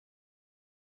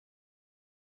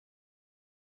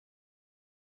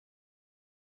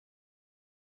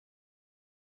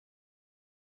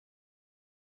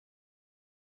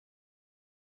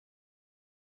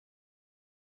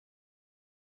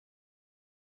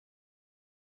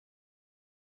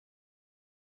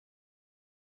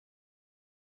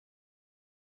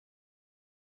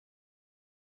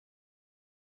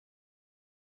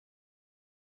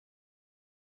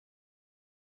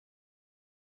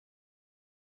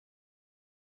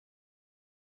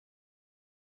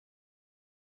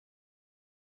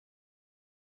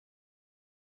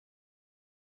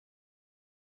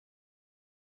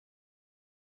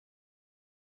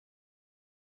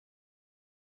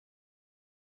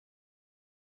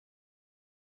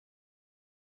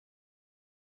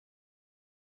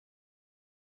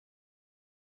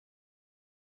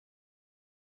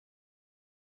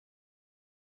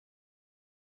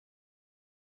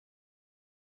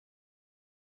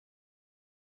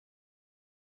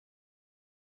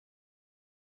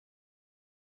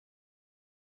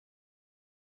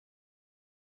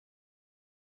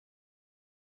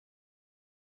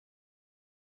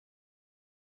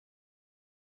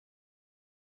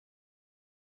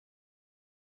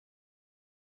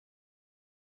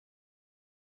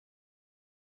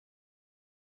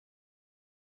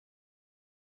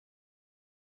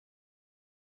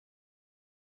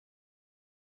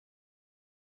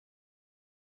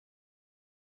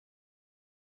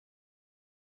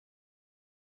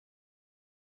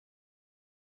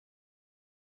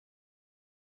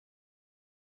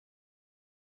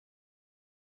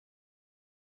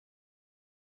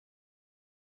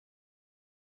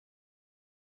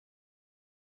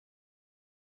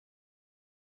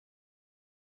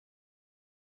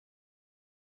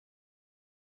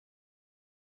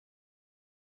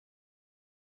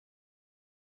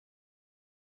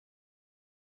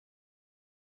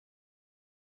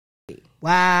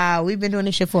Wow, we've been doing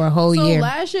this shit for a whole So year.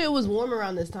 last year it was warm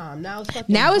around this time. Now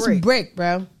it's brick,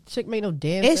 bro. Chick made no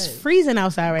damn It's thing. freezing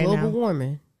outside right Global now.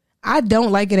 warming. I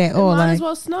don't like it at It all. might Like, as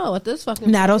well snow at this fucking.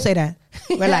 nah, don't say that.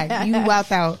 We're like, you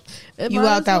out out. It You might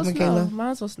out as well out, Michaela. snow. Might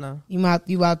as well snow.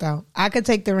 You out out. I could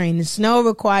take the rain. The snow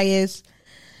requires.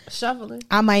 Shuffling.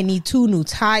 I might need 2 new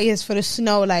tires for the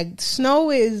snow. Like, snow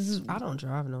is. I don't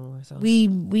drive no more. So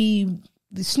The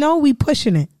snow, we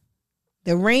pushing it.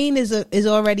 The rain is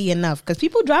already enough because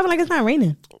people driving like it's not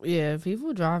raining. yeah,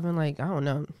 people driving like I don't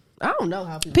know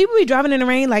how people. People be driving in the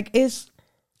rain like it's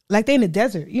like they in the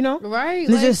desert, you know? Right?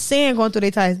 There's just sand going through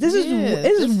their tires. This is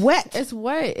wet. It's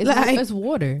wet. It's, Like- it's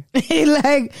water.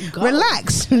 Like, Go.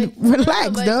 relax. Like,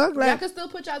 Relax, like, dog. y'all Like, can still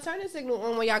put y'all turning signal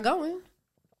on when y'all going.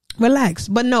 relax.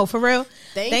 But no, for real.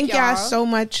 Thank y'all y'all so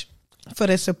much for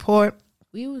the support.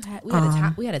 We had a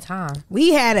time. We had a time. We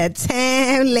had a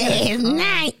time last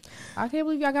night. I can't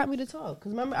believe y'all got me to talk.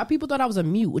 Because remember, people thought I was a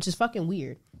mute, which is fucking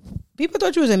weird. People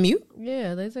thought you was a mute?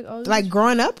 Yeah, they like, oh, Like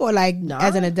growing up or like Nah.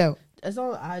 as an adult? it's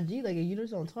on IG. Like, you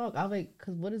just don't talk. I was like,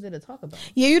 because what is there to talk about?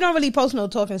 Yeah, you don't really post no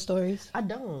talking stories. I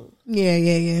don't.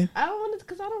 Yeah. I don't want to,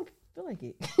 because I don't feel like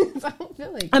it. I don't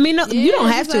feel like it. I mean, no, you don't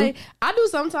have it's to. like, I do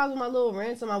sometimes with my little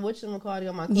rants on my whatchamacallit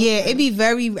on my Yeah, it'd be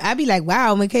very. I'd be like,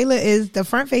 wow, Michaela is the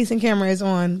front facing camera is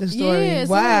on the story. Yeah, it's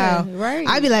wow, on, right.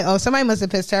 I'd be like, oh, somebody must have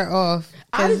pissed her off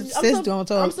because sis don't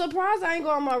talk. I'm surprised I ain't go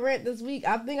on my rant this week.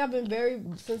 I think I've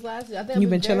been since last year. I think You've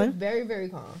been very, chilling? very, very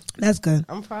calm. That's good.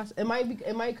 I'm process. It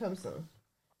might come soon.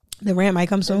 The rant might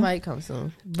come It soon. might come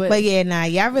soon. But yeah, nah,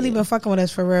 y'all really been fucking with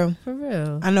us for real. For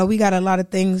real. I know we got a lot of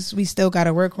things we still got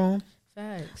to work on,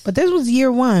 Facts. but this was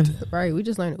year 1. Right, we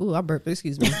just learned. Ooh, I burped.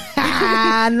 Excuse me.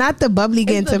 Not the bubbly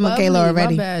getting It's to the Michaela bubbly.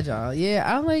 already. My bad, y'all.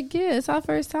 Yeah, I'm like, yeah, it's our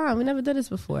first time. We never did this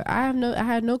before. I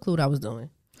had no clue what I was doing.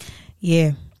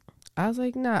 Yeah, I was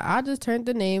like, nah, I just turned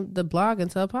the blog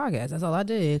into a podcast. That's all I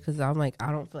did because I'm like,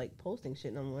 I don't feel like posting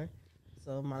shit no more.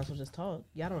 So might as well just talk.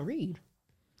 Y'all don't read.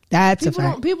 that's a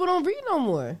fact. People don't read no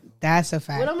more. That's a But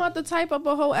fact. I'm about to type up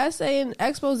a whole essay and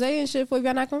expose and shit for if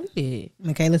y'all not gonna read it.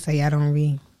 Michaela say y'all don't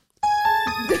read.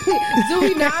 Do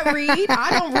we not read?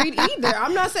 I don't read either.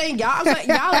 I'm not saying y'all. I'm like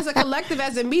y'all as a collective,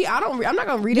 as in me. I don't. I'm not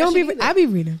gonna read. You that don't shit be. either. I be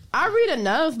reading. I read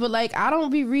enough, but like I don't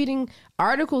be reading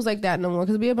articles like that no more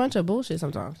because it be a bunch of bullshit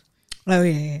sometimes. Oh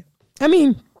yeah. I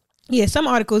mean, yeah. Some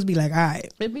articles be like, all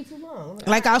right. It be too long.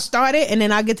 Like I'll start it and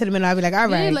then I'll get to the middle. I'll be like, all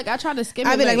right. Yeah, like I try to skim.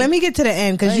 I'll be like, let me get to the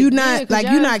end because like, you yeah, not 'cause like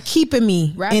y'all you're not keeping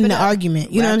me wrap in it the up.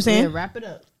 argument. You know what I'm saying? Yeah, wrap it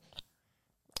up.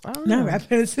 I don't No, know. wrap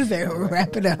it.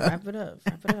 Wrap it up. Wrap it up.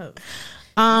 Wrap it up.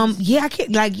 Yeah, I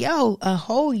can't. Like, yo, a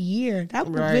whole year that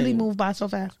Right. really moved by so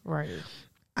fast. Right.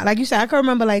 Like you said, I can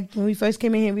remember like when we first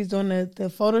came in here, we was doing the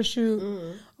photo shoot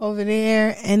over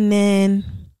there, and then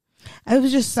it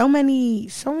was just so many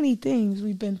things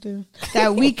we've been through.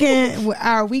 That weekend,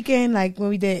 our weekend, like when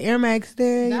we did Air Max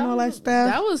there, you know, all that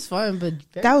stuff. That was fun, but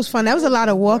That was fun. That was a lot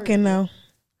of walking though.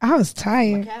 I was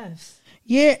tired. calves.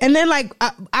 Yeah, and then like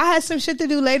I had some shit to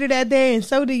do later that day, and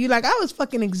so did you. Like I was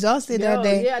fucking exhausted that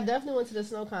day. Yeah, I definitely went to the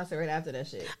snow concert right after that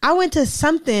shit. I went to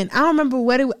something. I don't remember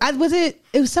what it was. It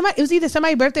was somebody. It was either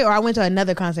somebody's birthday or I went to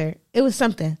another concert. It was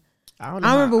something. I don't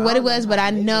remember what it was, but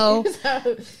I know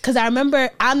because I remember.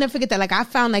 I'll never forget that. Like I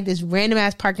found like this random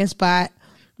ass parking spot,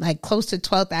 like close to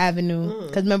 12th Avenue.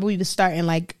 Because remember we was starting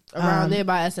like around there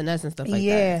by SNS and stuff like that.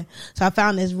 Yeah. So I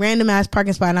found this random ass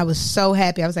parking spot and I was so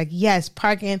happy. I was like, yes,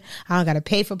 parking. I don't got to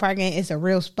pay for parking. It's a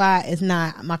real spot. It's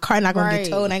not, my car not going to get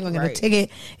towed. I ain't going to get a ticket.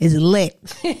 It's lit.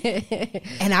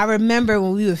 And I remember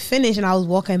when we were finished and I was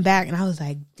walking back and I was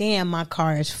like, damn, my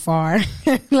car is far.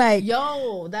 Like,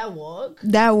 yo, that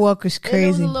walk was crazy. it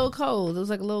was a little cold. It was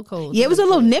like a little cold. Yeah, it was a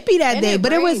little nippy that day,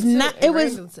 but it was not, it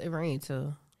rained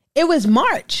too. It was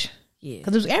March. Yeah.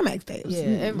 Because it was Air Max Day. It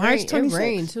was March 26th. It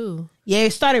rained too. Yeah,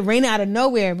 it started raining out of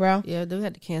nowhere, bro. Yeah, they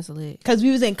had to cancel it. Because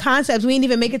we was in Concepts. We didn't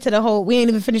even make it to the whole, we didn't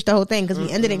even finish the whole thing because we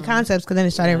ended in Concepts because then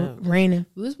it started raining.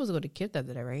 We were supposed to go to KIPP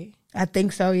after that, right? I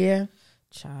think so, yeah.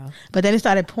 Child. But then it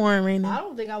started pouring raining. I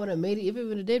don't think I would have made it if it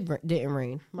would have didn't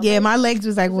rain. My legs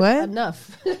was like, what?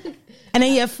 Enough. And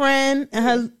then your friend and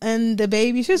her and the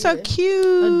baby, she was so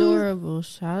cute. Adorable.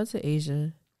 Shout out to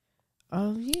Asia.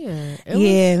 Oh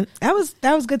yeah. That was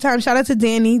a good time. Shout out to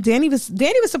Danny. Danny was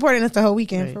supporting us the whole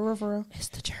weekend. Right. For real. It's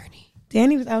the journey.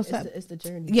 Danny was outside. It's the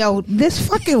journey. Yo, this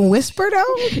fucking whisper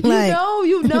though. Like,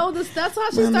 you know this. That's how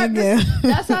she start.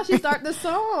 That's how she start the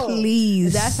song.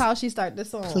 Please. That's how she start the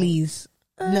song. Please.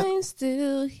 I'm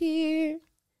still here.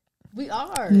 We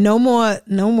are. No more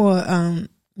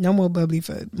No more bubbly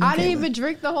for I didn't even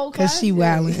drink the whole class. Because she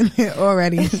wilding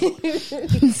already.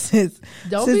 Sis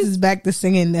is back to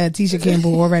singing Tisha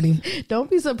Campbell already. Don't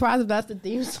be surprised if that's the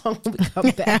theme song when we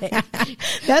come back.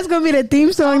 That's going to be the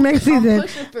theme song next season.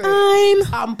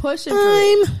 I'm pushing for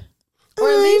it. Or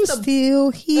at least still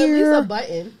here.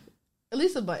 At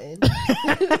least a button.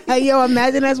 Yo,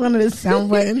 imagine that's one of the sound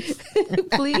buttons.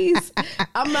 Please.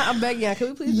 I'm begging you. Can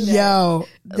we please do that? Yo,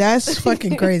 that's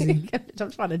fucking crazy.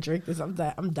 I'm trying to drink this. I'm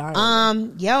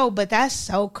dying. Yo, but that's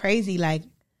so crazy. Like,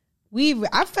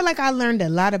 I feel like I learned a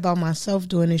lot about myself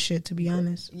doing this shit, to be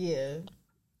honest. Yeah.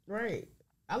 Right.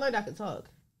 I learned I could talk.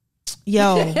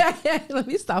 Yo. Let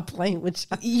me stop playing with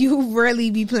you. You really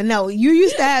be playing. No, you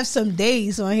used to have some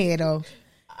days on here, though.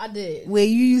 I did. Where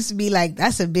you used to be like,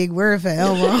 that's a big word for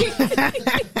Elmo.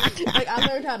 Like, I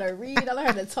learned how to read. I learned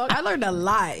how to talk. I learned a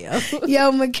lot,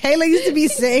 yo. Michaela used to be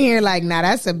sitting here like, nah,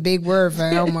 that's a big word for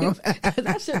Elmo.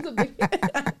 That shit's a big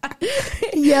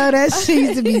yo, that shit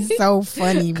used to be so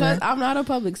funny, bro. Because I'm not a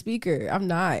public speaker. I'm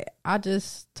not. I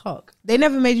just talk. They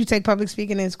never made you take public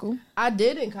speaking in school? I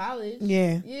did in college.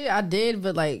 Yeah. Yeah, I did,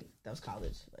 but like, that was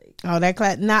college. Like, oh, that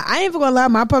class. Nah, I ain't even gonna lie.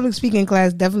 My public speaking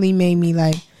class definitely made me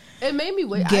like, it made me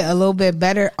get a little bit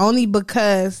better, only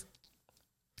because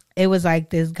it was like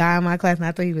this guy in my class and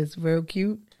I thought he was real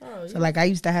cute. Oh, so like I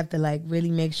used to have to like really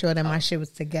make sure that my shit was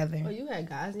together. Oh, you had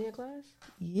guys in your class?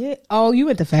 Yeah. Oh, you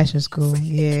went to fashion school.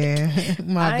 Yeah.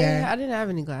 My bad. I didn't have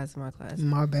any guys in my class.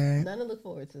 My bad. Nothing to look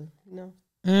forward to, you know?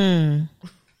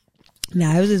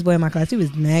 Nah, it was this boy in my class. He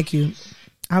was mad cute.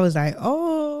 I was like,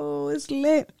 oh, it's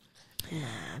lit. Nah.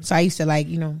 So I used to like,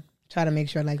 try to make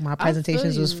sure like my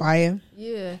presentations was fire.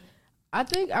 Yeah. I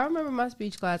remember my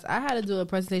speech class. I had to do a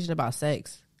presentation about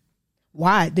sex.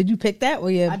 Why? Did you pick that? Or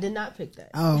I did not pick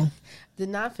that. Oh. Did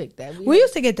not pick that. We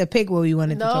used to get to pick what we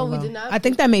wanted to talk about. No, we did not. I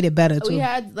think that made it better too. We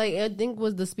had I think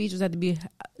the speeches had to be,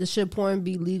 should porn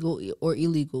be legal or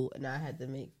illegal? And I had to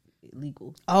make it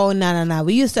legal. Oh, no.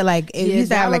 We used to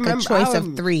used to have like a choice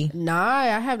of 3. Nah,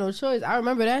 I have no choice. I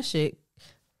remember that shit.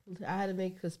 I had to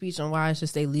make a speech on why it should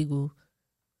stay legal.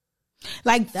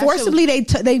 Like that forcibly,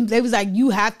 they was like,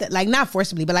 you have to, like, not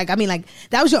forcibly, but like, I mean, like,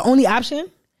 that was your only option.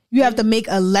 You have to make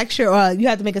a lecture or you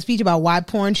have to make a speech about why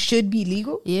porn should be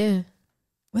legal. Yeah.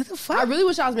 What the fuck? I really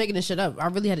wish I was making this shit up. I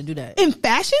really had to do that in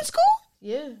fashion school.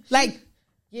 Yeah.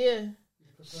 Yeah.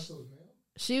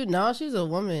 She was a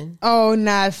woman. Oh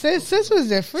nah, sis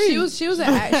was a freak. She was an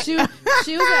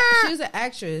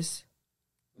actress.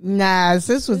 Nah,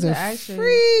 sis was a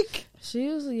freak. She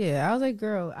was, I was like,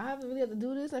 girl, I haven't really had to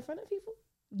do this in front of people.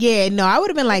 Yeah, no, I would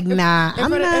have been like, nah.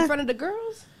 In front of the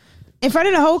girls? In front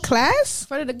of the whole class? In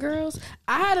front of the girls?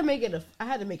 I had to make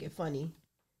it funny.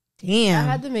 Damn.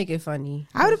 I had to make it funny.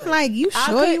 I would have been like, you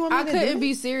sure you want me to do this? I couldn't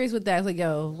be serious with that. I was like,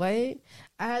 yo, wait.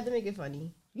 I had to make it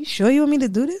funny. You sure you want me to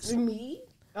do this? Me?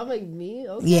 I'm like, me?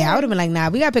 Okay. Yeah, I would have been like, nah,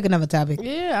 we got to pick another topic.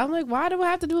 Yeah, I'm like, why do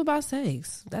I have to do about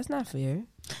sex? That's not fair.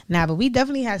 Nah, but we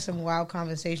definitely had some wild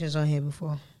conversations on here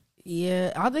before.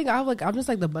 Yeah, I think I'm just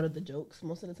like the butt of the jokes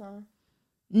most of the time.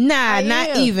 Nah,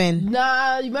 not even.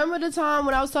 Nah, you remember the time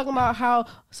when I was talking about how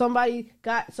somebody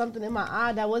got something in my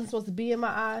eye that wasn't supposed to be in my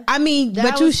eye? I mean,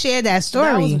 you shared that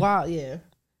story. That was wild, yeah.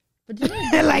 But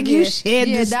you shared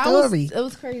the story. It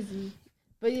was crazy.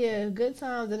 But yeah, good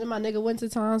times. And then my nigga winter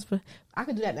times. But I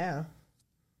could do that now.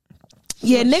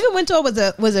 Yeah, nigga winter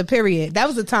was a period. That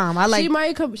was a time. I like.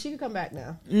 She could come back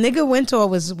now. Nigga winter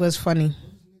was funny.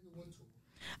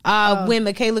 When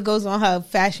Michaela goes on her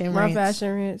fashion rants. My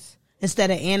fashion rants.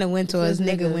 Instead of Anna Wintour's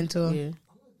Nigga Wintour. Yeah.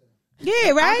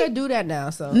 Yeah, right? I could do that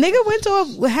now, so. Nigga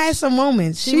Wintour had some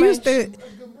moments. She used to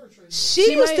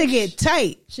get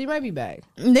tight. She might be back.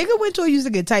 Nigga Wintour used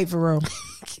to get tight for real.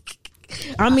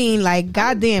 I mean, like,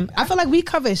 goddamn. I feel like we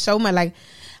covered so much. Like,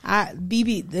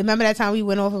 remember that time we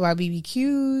went off about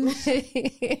BBQs?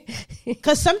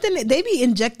 Because they be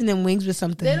injecting them wings with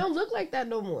something. They don't look like that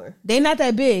no more. They not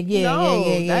that big.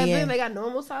 Yeah. They got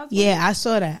normal size. Yeah, I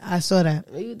saw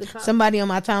that. Somebody on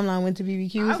my timeline went to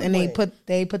BBQs and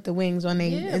they put the wings on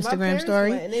their Instagram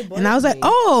story. And I was like,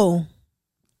 oh,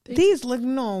 these look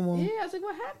normal. Yeah, I was like,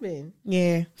 what happened?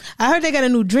 Yeah. I heard they got a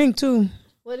new drink too.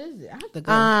 What is it? I have to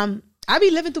go. I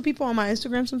be living through people on my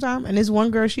Instagram sometime, and this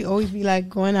one girl, she always be like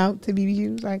going out to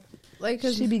BBQs, like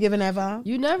cause she be giving that vibe.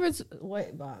 You never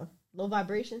wait, Bob. Low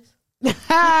vibrations.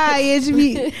 Yeah, she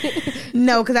be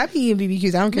no, cause I be eating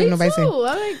BBQs. I don't care what nobody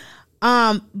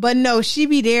say. But no, she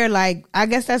be there. Like I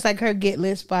guess that's like her get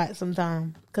lit spot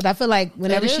sometime. Cause I feel like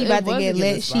whenever she about to get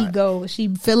lit, she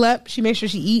fill up, she make sure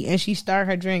she eat, and she start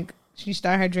her drink. She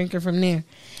start her drinking from there.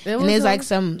 And there's like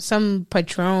some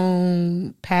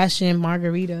Patron passion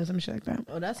margarita or some shit like that.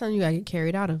 Oh, that's something you gotta get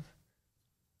carried out of.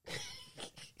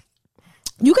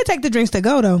 You could take the drinks to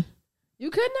go though. You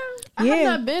could now? I have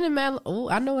not been in Mad. Oh,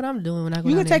 I know what I'm doing when I go.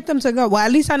 You could take them to go. Well,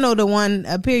 at least I know the one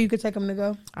up here. You could take them to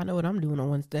go. I know what I'm doing on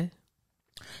Wednesday.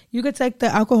 You could take the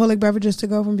alcoholic beverages to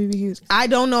go from BBQs. I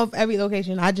don't know if every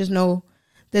location. I just know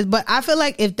this, but I feel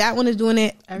like if that one is doing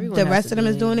it, the rest of them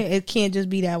is doing it. It can't just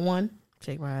be that one.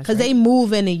 Shake my ass. Because they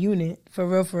move in a unit for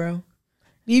real, for real.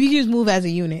 BBQs move as a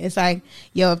unit. It's like,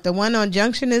 yo, if the one on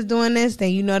Junction is doing this,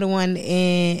 then you know the one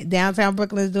in downtown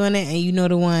Brooklyn is doing it, and you know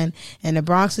the one in the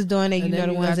Bronx is doing it. You know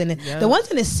the ones in the ones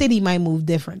in the city might move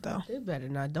different though. They better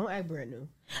not. Don't act brand new.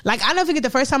 Like I never forget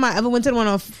the first time I ever went to the one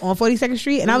on 42nd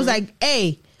Street, and I was like,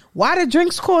 hey, why the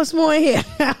drinks cost more in here?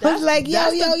 I was like,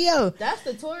 yo. That's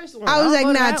the tourist one. I was like,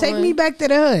 nah, take me back to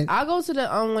the hood. I'll go to the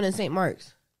one in St.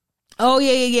 Mark's. Oh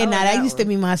yeah. Nah, that used to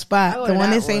be my spot. The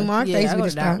one in St. Mark's, that used to be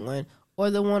the spot. One. Or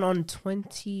the one on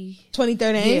 23rd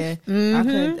and yeah. 8th?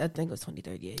 Mm-hmm. I think it was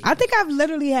 23rd, yeah. I think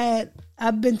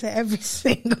I've been to every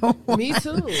single one. Me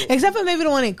too. Except for maybe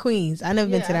the one in Queens. I never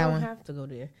been to that one. I have to go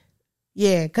there.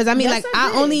 Yeah, because I mean, yes, like,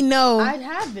 I only know. I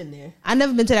have been there. I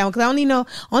never been to that one because I only know,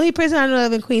 only person I know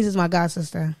of in Queens is my god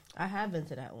sister. I have been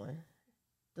to that one.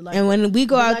 And when we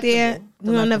go out there,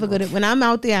 we don't never go to, when I'm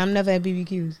out there, I'm never at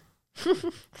BBQs.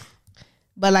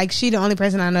 But like, she the only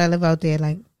person I know that live out there,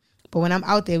 like. But when I'm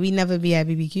out there, we never be at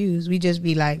BBQs. We just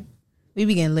be like, we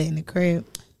be getting lit in the crib.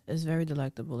 It's very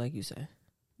delectable, like you said.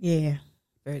 Yeah.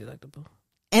 Very delectable.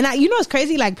 And you know what's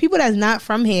crazy? Like, people that's not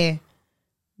from here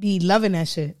be loving that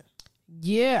shit.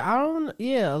 Yeah,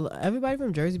 everybody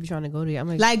from Jersey be trying to go there.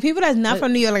 I'm like people that's not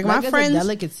from New York, like my friends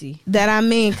delicacy that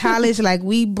I'm in college, like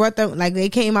we brought them, like they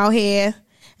came out here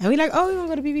and we like, oh, we gonna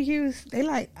go to BBQs. They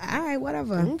like, all right,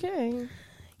 whatever. Okay.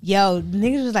 Yo,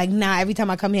 niggas was like, nah, every time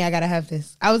I come here, I gotta have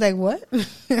this. I was like, what?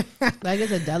 Like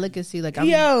it's a delicacy. Like I'm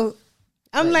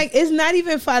like, it's not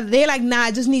even fun. They're like, nah,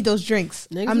 I just need those drinks.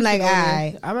 I'm like, all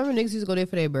right. I remember niggas used to go there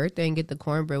for their birthday and get the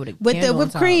cornbread with the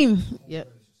whipped cream.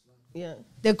 Yep. Yeah.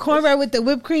 The cornbread with the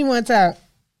whipped cream on top.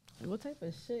 What type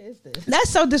of shit is this? That's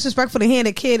so disrespectful to hand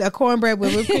a kid a cornbread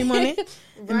with whipped cream on it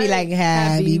and be like,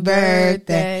 happy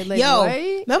birthday. Like, yo,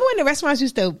 remember when the restaurants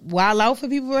used to wild out for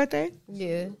people's birthday?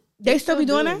 Yeah. They still be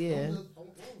doing that? Yeah.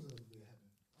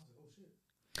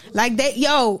 Like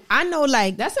I know,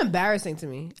 like that's embarrassing to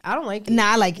me. I don't like it.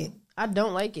 Nah, I like it. I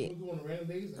don't like it.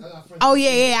 Oh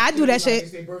yeah, I do that shit.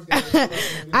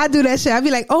 I do that shit. I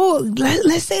be like, oh,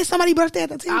 let's say somebody's birthday at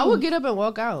the table. I would get up and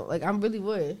walk out. Like I really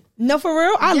would. No, for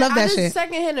real, I love that shit.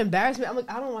 Secondhand embarrassment. I'm like,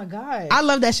 oh my god, I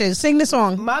love that shit. Sing the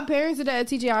song. My parents did that at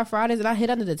TGI Fridays, and I hit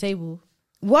under the table.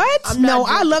 What? No,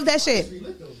 I love that shit.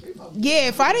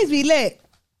 Yeah, Fridays be lit.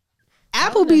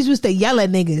 Applebee's used to yell at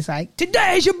niggas like,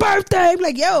 today's your birthday. I'm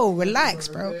like, yo, relax,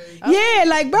 bro. Yeah,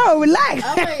 like, bro, relax.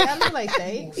 I'm like,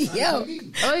 thanks. Yo,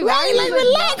 relax. Why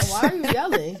are you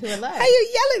yelling? Relax. How you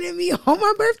yelling at me on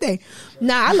my birthday?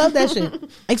 Nah, I love that shit.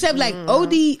 Except like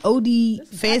OD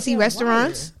fancy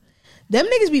restaurants. Them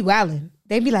niggas be wilding.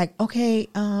 They be like, okay,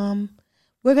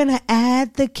 we're gonna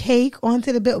add the cake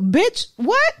onto the bill. Bitch,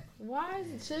 what? Why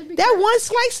should it be that one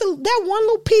slice of that one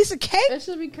little piece of cake? It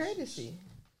should be courtesy.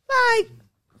 Like,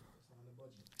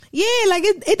 yeah, like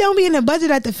it don't be in the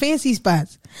budget at the fancy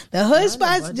spots. The hood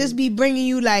spots just be bringing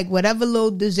you like whatever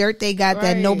little dessert they got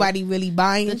that nobody really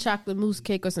buying. The chocolate mousse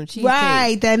cake or some cheesecake.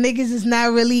 Right, that niggas is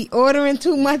not really ordering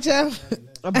too much of.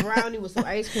 A brownie with some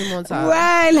ice cream on top.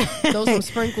 Right. Throw some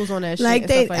sprinkles on that shit. Like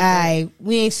they, that.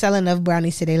 We ain't selling enough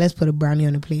brownies today. Let's put a brownie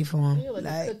on the plate for them. Like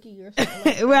a cookie or something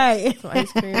like that. Right. Some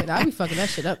ice cream. I'll be fucking that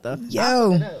shit up though.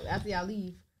 Yo. After y'all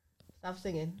leave, stop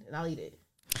singing and I'll eat it.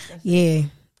 Yeah,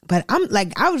 but I'm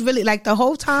like, I was really like the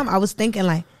whole time I was thinking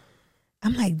like,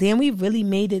 I'm like, damn, we really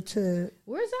made it to.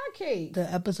 Where's our cake?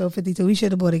 The episode 52. We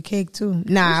should have bought a cake too.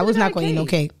 Nah, I was not going to eat no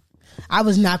cake. I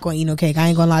was not going to eat no cake. I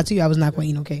ain't going to lie to you. I was not going to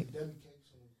eat no cake.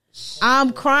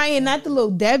 I'm crying, not the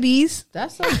little Debbie's.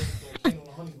 That's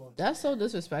so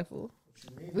disrespectful.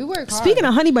 We work hard. Speaking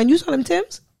of honey bun, you saw them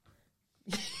Tims?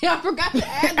 Yeah, I forgot to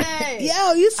add that.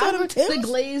 Yo, you saw them Tims? The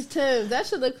glazed Tims. That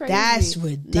should look crazy. That's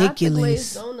ridiculous. Not the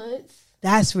glazed donuts.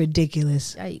 That's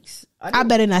ridiculous. Yikes. I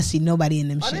better not see nobody in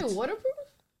them shits. Are they waterproof?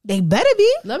 They better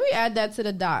be. Let me add that to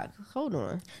the doc. Hold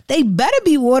on. They better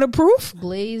be waterproof.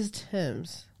 Glazed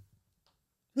Tims.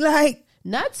 Like.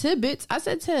 Not Tibbets. I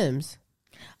said Tims.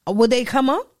 Would they come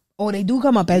up? Or they do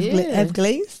come up as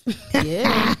glazed?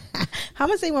 Yeah. How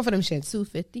much they want for them shits?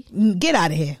 $250. Get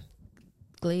out of here.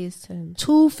 Glazed Tims.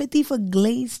 $250 for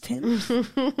glazed Tims.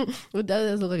 What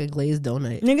does look like a glazed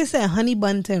donut? Nigga said honey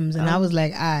bun Tims, and I was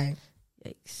like, "Alright."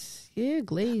 Yikes. Yeah,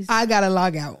 glazed. I gotta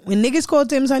log out. When niggas call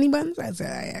Tims honey buns, I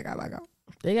said, "Alright, I gotta log out."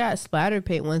 They got splatter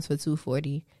paint ones for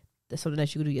 $240. That's something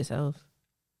that you could do yourself.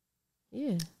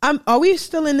 Yeah. Are we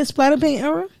still in the splatter paint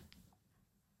era?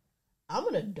 I'm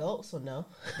an adult, so no.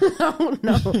 I don't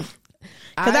know.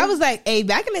 Because I was like, hey,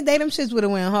 back in the day, them shits would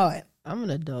have went hard. I'm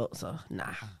an adult, so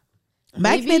nah.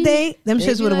 Back in the day, them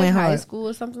shits would have went hard. High school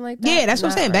or something like that. Yeah, that's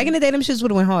what I'm saying. Back in the day, them shits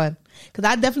would have went hard. Because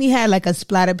I definitely had like a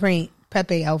splatter paint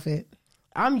Pepe outfit.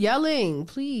 I'm yelling,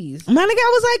 please. My nigga,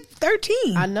 I was like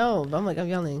 13. I know. But I'm like, I'm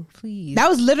yelling, please. That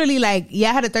was literally like, yeah,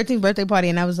 I had a 13th birthday party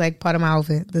and that was like part of my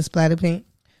outfit, the splatter paint.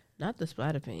 Not the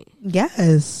splatter paint.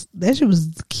 Yes, that shit was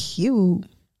cute.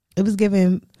 It was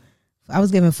giving, I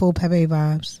was giving full Pepe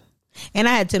vibes. And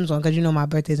I had Tim's on because you know my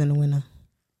birthday's in the winter.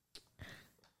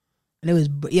 And it was,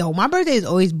 my birthday is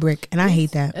always brick and I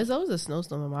hate that. It's always a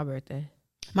snowstorm on my birthday.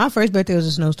 My first birthday was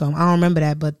a snowstorm. I don't remember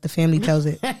that, but the family tells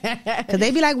it. Because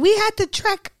they be like, we had to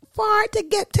trek far to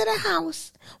get to the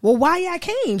house. Well, why y'all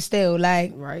came still?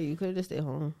 Like, right, you could have just stayed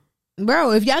home.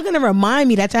 Bro, if y'all gonna remind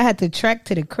me that y'all had to trek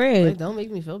to the crib. Like, don't make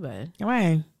me feel bad.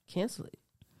 Right. Cancel it.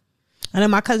 And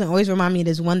then my cousin always remind me of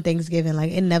this one Thanksgiving.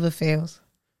 Like, it never fails.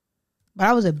 But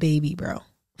I was a baby, bro.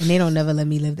 And they don't never let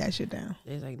me live that shit down.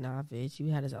 They're like, nah, bitch,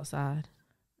 you had us outside.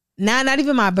 Nah, not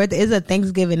even my birthday. It's a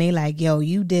Thanksgiving. They like, yo,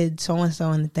 you did so-and-so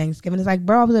on the Thanksgiving. It's like,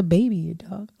 bro, I was a baby,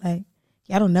 dog. Like,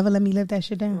 y'all don't never let me live that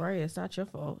shit down. Right, it's not your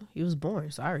fault. You was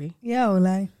born, sorry. Yo,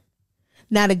 like.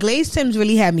 Now, the glazed Tims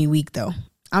really had me weak, though.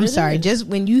 I'm sorry. Just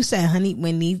when you said honey,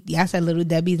 y'all said Little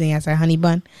Debbie's and y'all said honey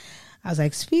bun, I was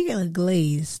like, speaking of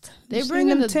glazed. They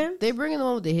bringing the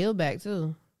one with the heel back,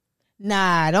 too.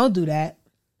 Nah, don't do that.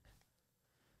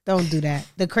 Don't do that.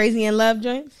 The Crazy in Love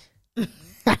joints?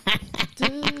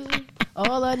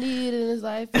 All I need in this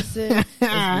life is me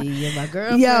and my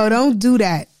girlfriend. Yo, don't do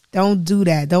that. Don't do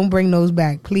that. Don't bring those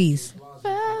back, please.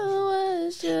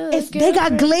 They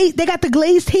got glazed. They got the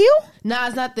glazed heel? Nah,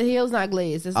 it's not. The heel's not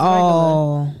glazed. It's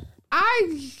regular.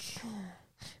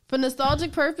 For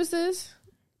nostalgic purposes,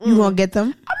 you won't get them?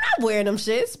 I'm not wearing them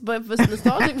shits, but for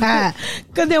nostalgic purposes.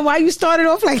 Because then why you started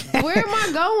off like that? Where am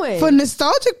I going? For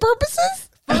nostalgic purposes?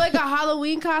 For like a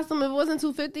Halloween costume, if it wasn't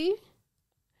 $250,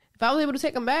 if I was able to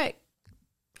take them back.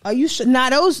 Are you sure? Nah,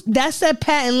 that said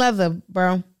patent leather,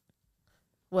 bro.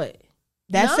 What?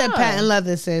 That said patent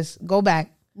leather, sis. Go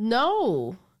back.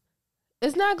 No.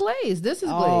 It's not glazed. This is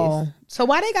glazed. So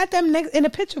why they got them next in the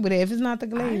picture with it if it's not the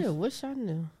glaze? I wish I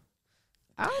knew.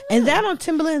 I don't know. Is that on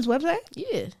Timberland's website?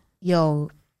 Yeah. Yo,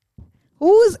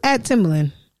 who's at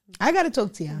Timberland? I gotta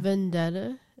talk to you.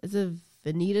 Vendetta. It's a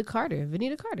Venita Carter.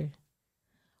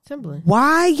 Timberland.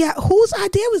 Why? Yeah. Whose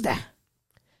idea was that?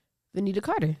 Venita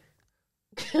Carter.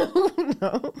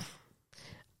 No.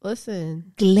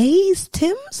 Listen. Glazed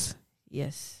Tims?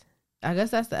 Yes. I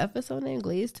guess that's the episode name,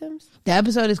 Glazed Tims? The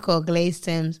episode is called Glazed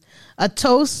Tims. A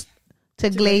toast to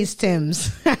Glazed Tims.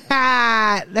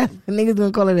 Niggas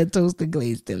gonna call it a toast to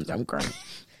Glazed Tims. I'm crying.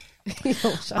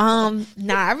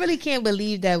 I really can't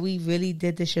believe that we really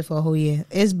did this shit for a whole year.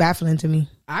 It's baffling to me.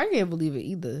 I can't believe it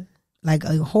either. Like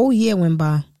a whole year went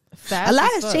by. Fast a lot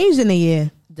has changed in a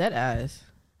year. Dead ass.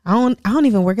 I don't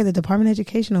even work at the Department of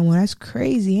Education no more. That's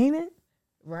crazy, ain't it?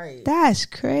 Right. That's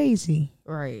crazy.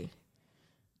 Right.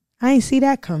 I ain't see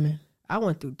that coming. I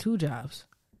went through 2 jobs.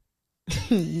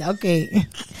 Okay.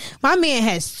 My man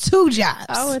has 2 jobs.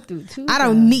 I went through 2 I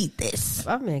don't need this.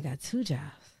 My man got 2 jobs.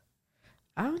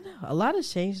 I don't know. A lot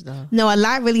has changed though. No, a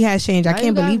lot really has changed. I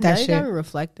can't believe that shit. Got me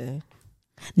reflecting.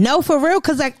 No, for real,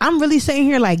 because like I'm really sitting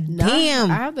here like, damn.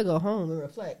 I have to go home and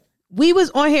reflect. We was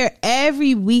on here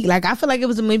every week. Like I feel like it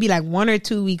was maybe like 1 or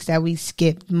 2 weeks that we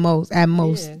skipped at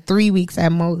most. Yeah. 3 weeks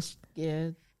at most.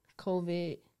 Yeah.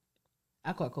 COVID.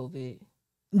 I caught COVID.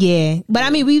 Yeah. But I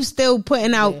mean, we still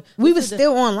putting out, we was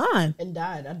still online. And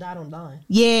died. I died online.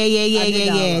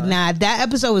 Yeah. Nah, that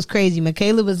episode was crazy.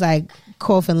 Michaela was like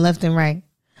coughing left and right.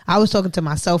 I was talking to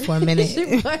myself for a minute.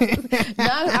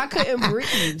 I couldn't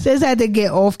breathe. Sis had to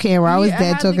get off camera. I was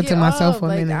dead talking to myself for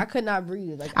a minute. I could not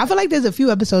breathe. Like, I feel like there's a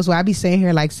few episodes where I be sitting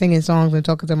here like singing songs and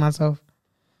talking to myself.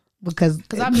 Because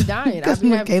I be dying. Because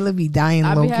Michaela be dying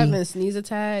low-key. I be having sneeze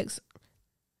attacks.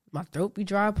 My throat be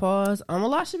dry, pause. A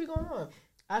lot should be going on.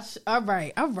 All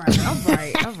right.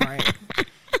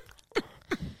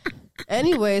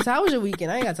 Anyways, how was your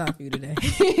weekend? I ain't got time for you today. I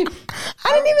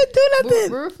didn't even do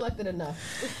nothing. We're reflected enough.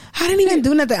 I didn't even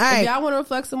do nothing. All right. If y'all want to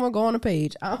reflect some more, go on the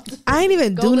page. I ain't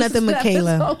even do nothing,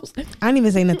 Michaela. I didn't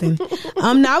even say nothing.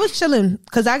 No, I was chilling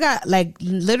because I got like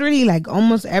literally like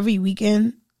almost every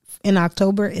weekend in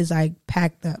October is like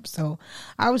packed up. So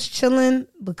I was chilling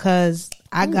because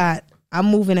I'm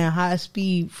moving at high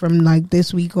speed from like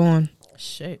this week on.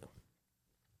 Shit.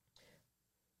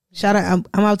 Shout out!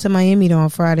 I'm out to Miami though on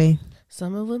Friday.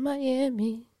 Summer with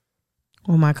Miami.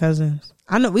 With my cousins.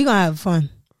 I know we gonna have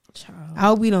fun. Child. I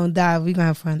hope we don't die. We gonna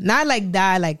have fun. Not like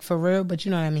die like for real, but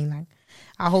you know what I mean. Like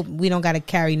I hope we don't gotta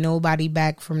carry nobody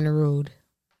back from the road.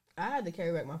 I had to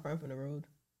carry back my friend from the road.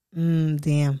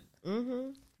 Damn.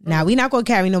 Nah, we not gonna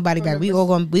carry nobody back. We all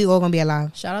gonna be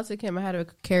alive. Shout out to Kim. I had to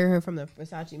carry her from the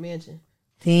Versace mansion.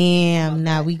 Damn.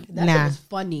 That was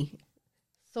funny.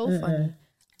 So funny.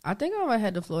 I think I might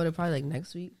head to Florida probably like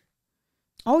next week.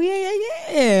 Oh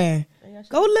yeah.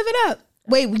 Go live it up.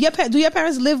 Wait, do your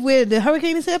parents live where the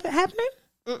hurricane is happening?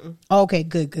 Oh, okay,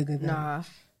 good. Nah,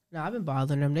 I've been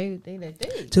bothering them. They.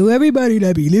 To everybody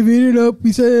that be living it up,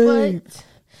 we say. What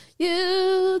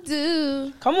you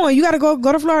do? Come on, you gotta go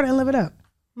to Florida and live it up.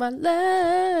 My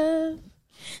love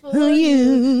for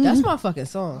you. That's my fucking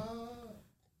song.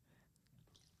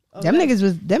 Them niggas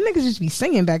used to be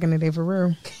singing back in the day for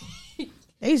real.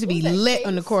 They used to be lit Case?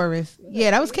 On the chorus.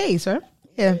 Yeah, that was Case, huh?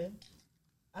 Yeah.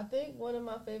 I think one of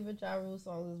my favorite Ja Rule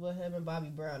songs is with him and Bobby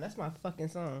Brown. That's my fucking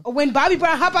song. When Bobby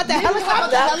Brown hop out the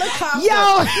helicopter.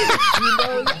 Yo,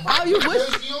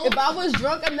 if I was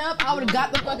drunk enough, I would have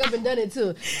got the fuck up and done it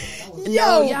too.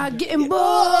 Yo, y'all getting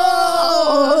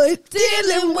bored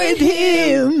dealing with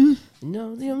him.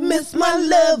 No, you miss my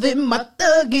loving, my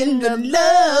thugging, the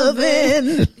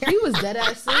loving. He was dead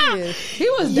ass serious. He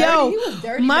was dirty. He was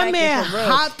dirty. My man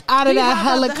hopped out of that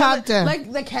helicopter.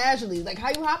 Like casually. Like how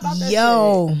you hop out that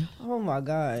Yo. shit. Oh my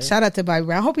God. Shout out to Bobby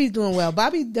Brown. I hope he's doing well.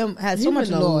 Bobby had so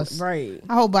much loss. Right.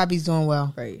 I hope Bobby's doing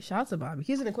well. Right. Shout out to Bobby.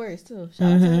 He's an Aquarius too.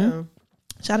 Shout out to him.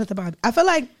 Shout out to Bobby. I feel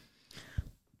like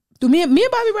me and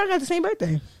Bobby Brown got the same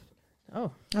birthday.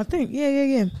 Oh. I think.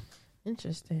 Yeah.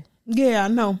 Interesting. Yeah, I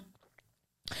know.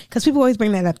 Because people always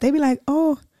bring that up. They be like,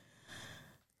 oh,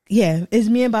 yeah, it's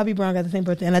me and Bobby Brown got the same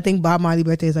birthday. And I think Bob Marley's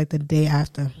birthday is like the day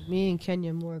after. Me and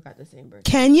Kenya Moore got the same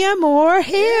birthday. Kenya Moore,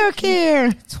 hair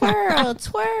care. Twirl,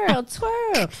 twirl,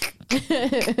 twirl.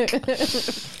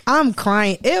 I'm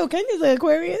crying. Ew, Kenya's an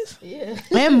Aquarius? Yeah.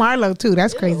 And Marlo, too.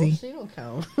 That's crazy. She don't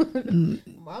count.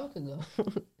 Marlo can go.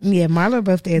 Yeah, Marlo's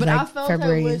birthday is but like I felt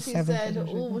February her when she 7th. said,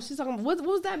 "Ooh, what she's talking about? What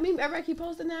was that meme ever I keep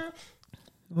posting now?"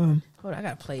 Hold on, I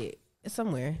gotta play it. It's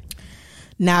somewhere.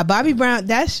 Nah, Bobby Brown,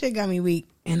 that shit got me weak.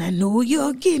 And I know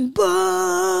you're getting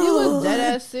bored. He was dead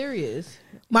ass serious.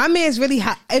 My man's really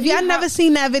hot. If y'all never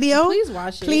seen that video, please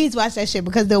watch it. Please watch that shit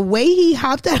because the way he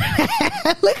hopped out of that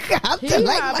helicopter,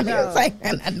 like when he was like,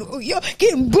 and I know you're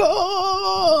getting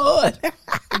bored.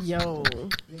 Yo.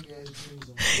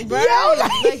 Right?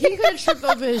 Like he could have tripped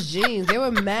over his jeans. They were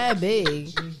mad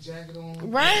big.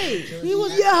 Right. He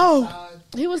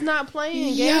was not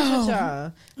playing games with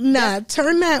y'all. Nah,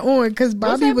 turn that on because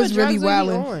Bobby was really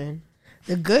wilding.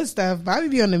 The good stuff. Bobby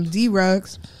be on them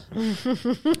D-Rugs.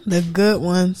 The good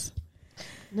ones.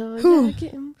 No, look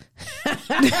at him.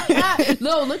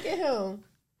 No, look at him.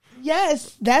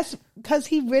 Yes, that's because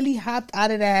he really hopped out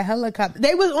of that helicopter.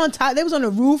 They was on top. They was on the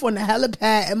roof on the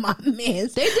helipad, and my man.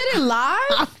 They did it live.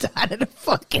 Hopped out of the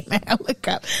fucking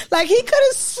helicopter. Like he could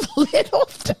have slid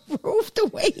off the roof the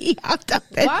way he hopped out.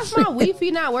 Why's my Wi-Fi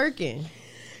not working?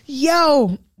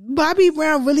 Yo, Bobby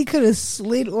Brown really could have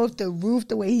slid off the roof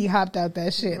the way he hopped out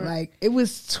that shit. Right. Like it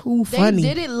was too funny.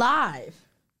 They did it live.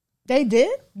 They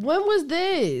did? When was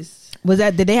this? Was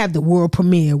that? Did they have the world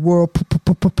premiere? Premiere?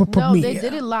 No, they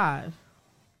did it live.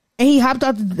 And he hopped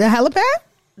off the helipad?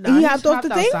 No, he hopped off the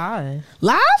thing? Outside.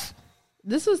 Live?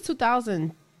 This was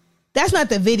 2000. That's not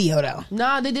the video though.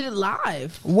 Nah, they did it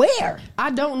live. Where?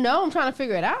 I don't know. I'm trying to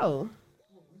figure it out.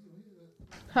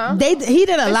 Huh? He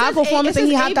did a live performance and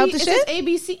he hopped out the shit? It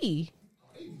says ABC.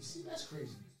 ABC? That's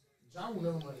crazy. John will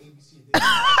never want ABC.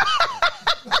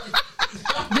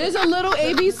 There's a little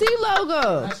ABC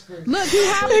logo. Look, he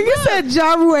hopped. Nigga said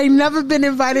Ja Rule ain't never been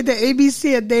invited to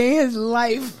ABC a day in his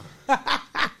life.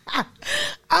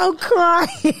 I'm crying.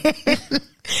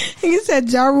 He said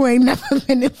Ja Rule ain't never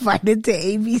been invited to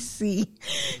ABC.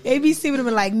 ABC would have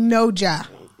been like, no Ja.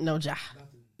 No Ja.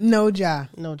 No Ja.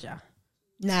 No Ja.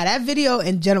 Nah, that video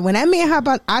in general, when that man hopped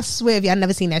out, I swear if y'all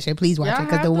never seen that shit, please watch it.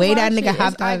 Because the way that nigga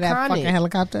hopped out of that fucking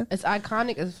helicopter. It's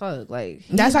iconic as fuck. Like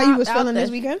that's how you was feeling this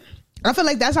weekend? I feel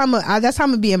like that's how I'm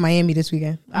gonna be in Miami this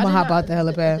weekend. I'm gonna hop out the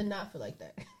helipad. I did not feel like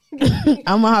that.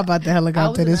 I'm gonna hop out the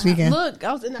helicopter this weekend. Look,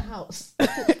 I was in the house.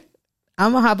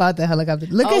 I'm gonna hop out the helicopter.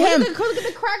 Look at him. Look at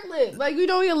the crack lip. Like you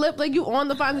know your lip, like you on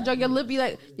the fine drug. Your lip be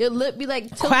like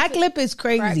tilted. Crack lip is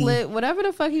crazy. Crack lip, whatever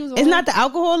the fuck he was on. It's not the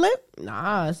alcohol lip?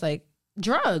 Nah, it's like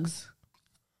drugs.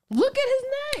 Look at his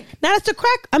neck. Nah, that's the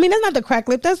crack. I mean, that's not the crack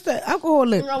lip. That's the alcohol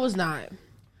lip. No, it's not.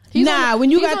 He's when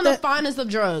you got the finest of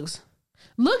drugs.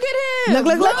 Look at him.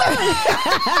 Look.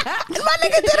 My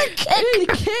nigga did a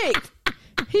kick.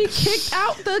 He kicked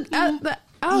out the.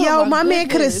 Oh, Yo, my man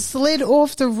could have goodness. slid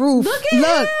off the roof. Look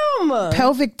at him.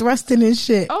 Pelvic thrusting and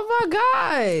shit. Oh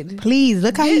my God. Please,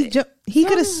 look how he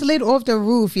could have slid off the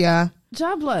roof, yeah.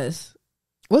 God bless.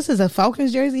 What's this, a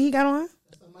Falcons jersey he got on?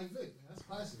 That's not Mike Vick, man. That's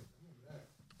classic.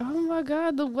 Oh my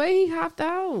God, the way he hopped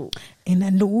out. And I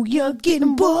know you're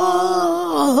getting bored.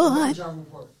 Ja Rule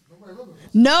part. Nobody remember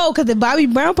this. No, because the Bobby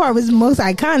Brown part was the most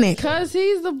iconic. Cause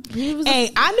he was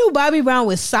Hey, I knew Bobby Brown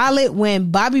was solid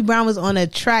when Bobby Brown was on a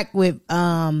track with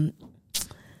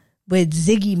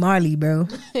Ziggy Marley, bro.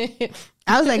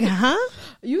 I was like, huh?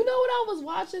 You know what I was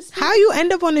watching? How you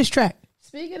end up on this track?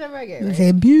 Speaking of reggae, I right?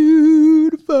 said,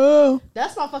 beautiful.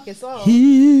 That's my fucking song.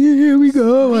 Here we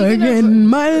go Speaking of- again,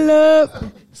 my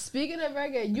love. Speaking of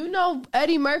reggae, you know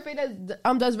Eddie Murphy that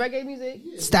does reggae music?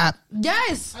 Stop.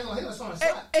 Yes. I ain't gonna hit that song.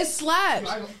 It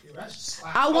slaps.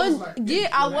 I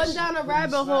I went down a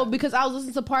rabbit hole because I was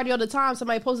listening to Party all the time.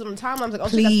 Somebody posted on the timeline. I was like, oh,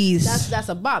 Please. shit, that's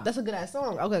a bop. That's a good ass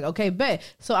song. Okay, bet.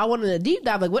 So I wanted a deep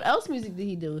dive. Like, what else music did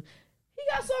he do? He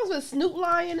got songs with Snoop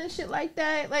Lion and shit like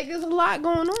that. Like, there's a lot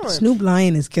going on. Snoop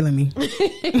Lion is killing me.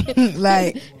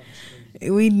 Like,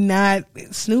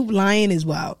 Snoop Lion is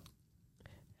wild.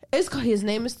 It's called, his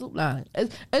name is Snoop Lion.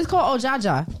 It's called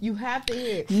Ojaja. You have to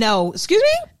hear it. No, excuse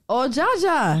me?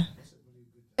 Ojaja.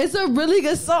 It's a really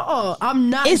good song. I'm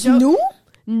not It's joking. new?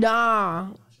 Nah.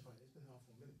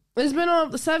 It's been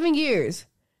on 7 years.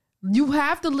 You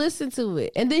have to listen to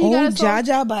it. And then he got a song.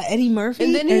 Jaja by Eddie Murphy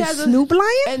And then he has Snoop Lion?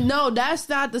 And no, that's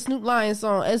not the Snoop Lion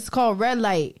song. It's called Red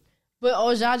Light. But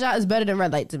Ojaja is better than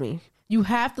Red Light to me. You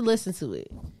have to listen to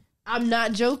it. I'm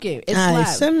not joking. It's All right,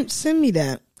 slap. send me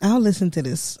that. I'll listen to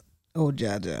this. Oh,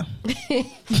 Jaja.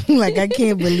 Like, I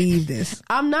can't believe this.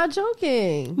 I'm not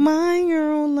joking. My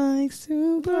girl likes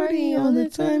to party all the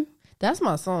time. That's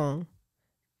my song.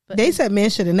 But They said man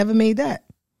should have never made that.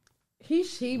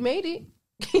 he made it.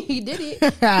 He did it.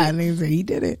 They say he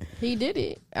did it. He did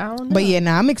it. I don't know. But yeah,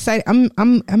 nah, I'm excited.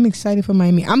 I'm excited for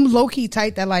Miami. I'm low key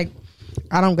tight that like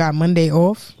I don't got Monday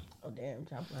off. Oh damn,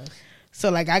 God bless. So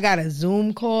like I got a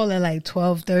Zoom call at like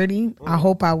 12:30. I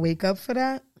hope I wake up for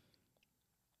that.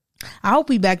 I hope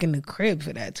we back in the crib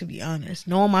for that, to be honest.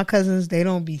 Knowing my cousins, we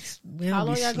don't How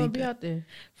long be y'all gonna be sleeping out there?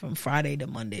 from Friday to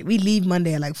Monday. We leave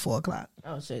Monday at like 4:00.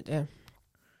 Oh shit, damn.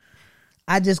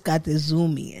 I just got this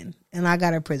Zoom in and I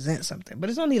gotta present something, but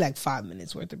it's only like 5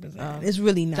 minutes worth of presenting. It's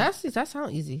really not. That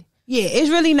sounds easy. Yeah, it's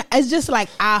really not. It's just like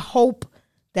I hope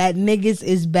that niggas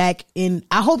is back in.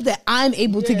 I hope that I'm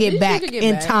able to Yeah, get you back can get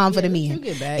in back. time for the Yeah, meeting. you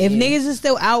get back, If yeah. niggas is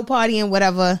still out partying,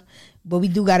 whatever, but we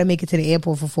do got to make it to the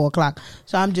airport for 4:00.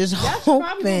 So I'm just That's probably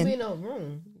gonna be hoping, in no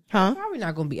room. huh? Probably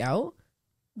not gonna be out.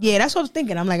 Yeah, that's what I was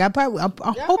thinking. I'm like, I'm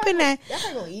hoping that, Y'all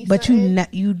probably gonna eat but you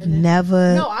something.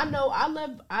 never. No, I know.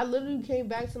 I literally came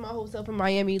back to my hotel from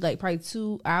Miami like probably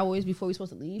 2 hours before we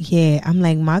supposed to leave. Yeah, I'm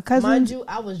like my Mind cousins. you,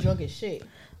 I was drunk as shit.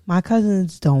 My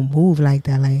cousins don't move like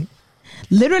that. Like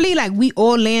literally, like we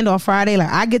all land on Friday. Like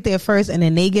I get there first, and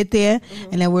then they get there,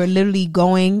 and then we're literally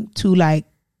going to like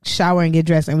shower and get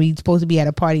dressed, and we supposed to be at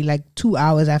a party like 2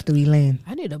 hours after we land.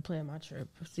 I need to plan my trip.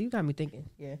 So you got me thinking.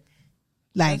 Yeah,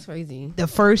 Like that's crazy. the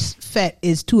first fet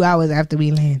is 2 hours after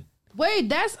we land. Wait,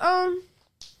 that's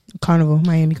Carnival,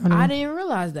 Miami Carnival. I didn't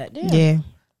realize that. Damn. Yeah,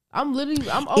 I'm in always the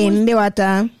water, doing in the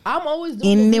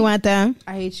the week, water.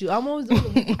 I hate you. I'm always doing the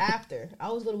week after. I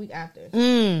always go the week after.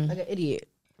 Mm. Like an idiot.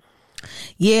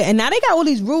 Yeah, and now they got all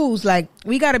these rules. Like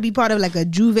we got to be part of like a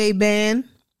Juve band.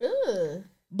 Ugh.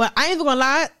 But I ain't even gonna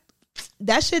lie,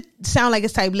 that shit sound like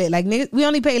it's type lit. Like niggas, we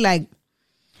only pay like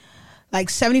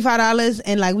 $75,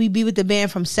 and like we be with the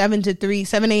band from 7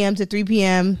 a.m. to 3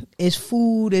 p.m. It's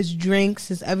food, it's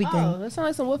drinks, it's everything. Oh, that sounds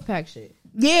like some Wolfpack shit.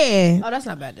 Yeah, Oh, that's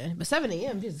not bad then. But 7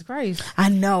 a.m. Jesus Christ. I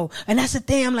know, and that's the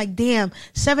thing. I'm like, damn,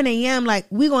 7 a.m. Like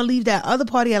we gonna leave that other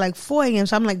party at like 4 a.m.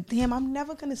 So I'm like, damn, I'm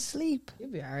never gonna sleep. You'll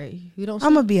be all right. You don't.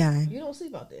 I'm Sleep. gonna be alright. You don't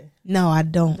sleep out there. No, I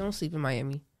don't. Don't sleep in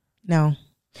Miami. No,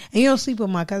 and you don't sleep with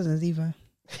my cousins either.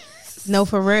 No,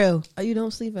 for real. Oh, you don't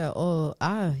sleep at all.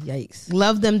 Yikes.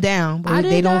 Love them down, but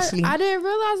they don't sleep. I didn't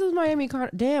realize it was Miami.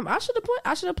 Damn, I should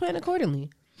have planned accordingly.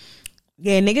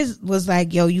 Yeah, niggas was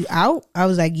like, yo, you out? I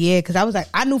was like, yeah, because I was like,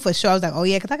 I knew for sure. I was like, oh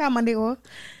yeah, because I got Monday off.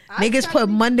 Niggas put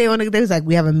Monday on. They was like,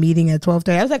 we have a meeting at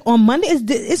 12:30. I was like, on Monday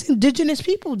it's Indigenous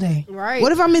People Day. Right.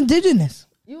 What if I'm Indigenous?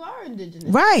 You are indigenous.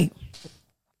 Right.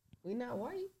 We not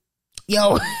white.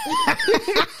 Yo.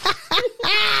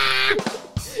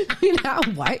 We not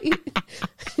white.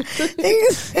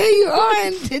 Niggas say you are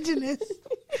Indigenous.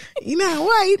 You not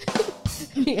white.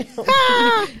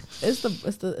 Ah. It's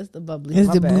the bubbly. It's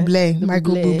My the bad. Bublé, The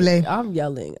Michael Bublé. I'm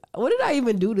yelling. What did I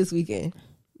even do this weekend?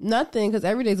 Nothing, because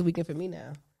every day's a weekend for me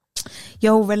now.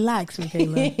 Yo, relax,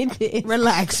 Michaela.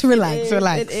 Relax.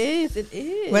 It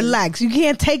is. Relax. You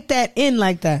can't take that in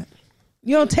like that.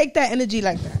 You don't take that energy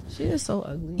like that. She is so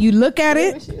ugly. You look at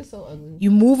it. She is so ugly.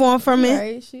 You move on from it.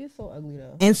 Right? She is so ugly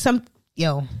though. And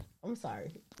I'm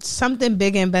sorry. something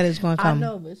bigger and better is going to come. I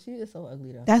know, but she is so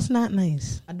ugly though. That's not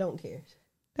nice. I don't care.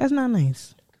 That's not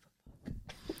nice.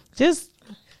 Just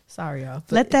sorry, y'all.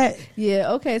 Let that.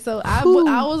 Yeah. Okay. So I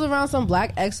was around some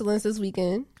black excellence this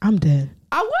weekend. I'm dead.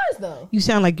 I was though. You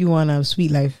sound like you on a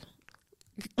Sweet Life.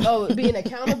 Oh, being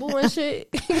accountable and shit.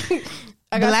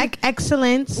 Black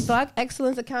excellence. Black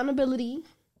excellence, accountability,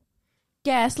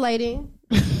 gaslighting.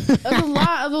 There's a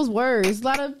lot of those words, a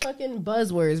lot of fucking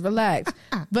buzzwords. Relax.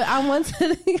 But I went to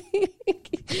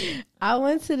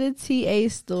the TA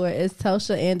store. It's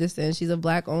Telsha Anderson. She's a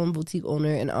black-owned boutique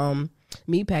owner in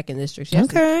meatpacking district. She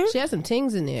has some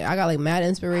things in there. I got like mad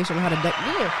inspiration on how to.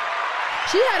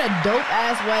 She had a dope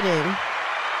ass wedding.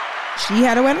 She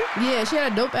had a wedding? Yeah, she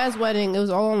had a dope ass wedding. It was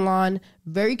all online.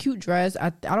 Very cute dress.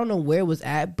 I don't know where it was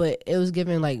at, but it was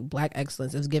giving like black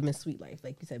excellence. It was giving Sweet Life,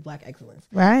 like you said, black excellence.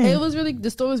 Right. It was really,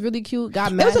 the store was really cute.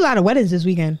 Got mad. There was a lot of weddings this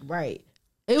weekend. Right.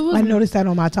 It was. I noticed that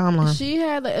on my timeline. She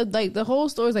had like the whole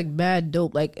store is like bad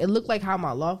dope. Like it looked like how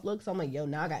my loft looks. So I'm like, yo,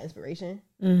 now I got inspiration.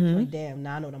 Mm-hmm. Like, damn,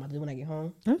 now I know what I'm about to do when I get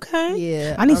home. Okay.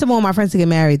 Yeah. I need some more of my friends to get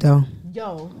married though.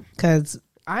 Yo. Cause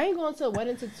I ain't going to a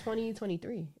wedding to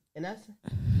 2023. And that's.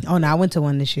 Oh no, I went to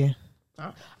one this year.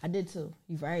 I did too.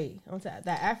 You're right. I went to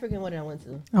that African wedding. I went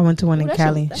to. I went to one in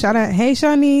Cali. Shout out, hey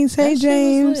Shanice, hey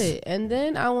James. And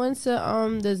then I went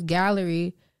to this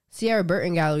gallery, Sierra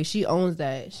Burton Gallery. She owns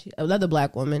that. Another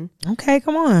black woman. Okay,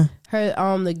 come on. Her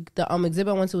the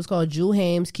exhibit I went to was called Jewel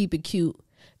Hames Keep It Cute.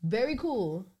 Very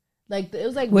cool. Like it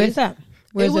was like where's that?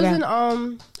 Where's it at?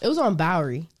 It was on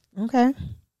Bowery. Okay.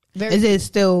 Is it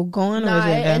still going? Nah, or is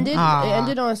it ended. It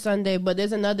ended on Sunday, but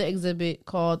there's another exhibit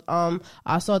called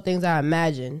I Saw Things I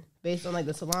Imagined, based on like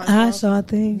the salon. I saw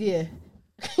things. Yeah.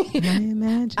 I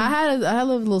imagine. I had a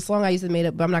little song I used to make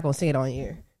up, but I'm not gonna sing it on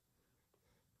here.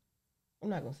 I'm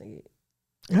not gonna sing it.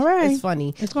 All right. It's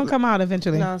funny. It's gonna come out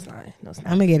eventually. No, it's not.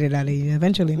 I'm gonna get it out of you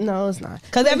eventually. No, it's not.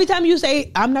 Because every time you say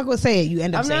I'm not gonna say it, you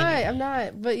end up saying it. I'm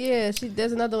not. But yeah,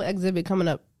 there's another exhibit coming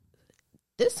up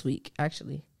this week.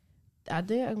 Actually, I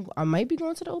think I might be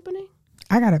going to the opening.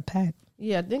 I got a pack.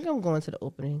 Yeah, I think I'm going to the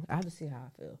opening. I have to see how I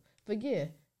feel. But yeah,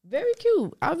 very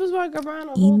cute. I was walking around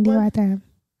a whole bunch.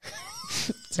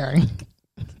 Sorry.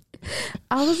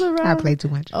 I was around. I played too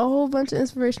much. A whole bunch of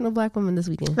inspirational black women this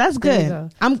weekend. That's good.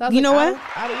 You know what?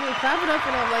 I clap it up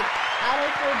and I'm like, I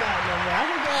don't feel bad no more. I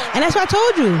feel bad. And that's what I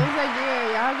told you. I was like,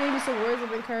 yeah, y'all gave me some words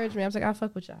of encouragement. I was like, I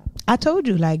fuck with y'all. I told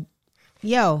you, like,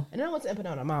 yo. And then I went to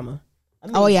Empanada Mama.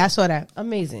 Amazing. Oh yeah, I saw that.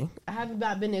 Amazing. I haven't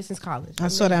been there since college. I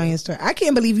saw that on your story. I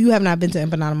can't believe you have not been to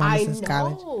Empanada Mama since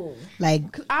college.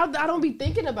 Like, I don't be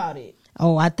thinking about it.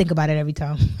 Oh, I think about it every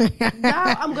time. Now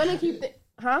I'm gonna keep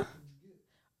huh?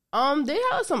 They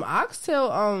had some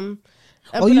oxtail.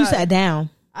 Oh, you sat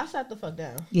down. I sat the fuck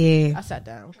down. Yeah, I sat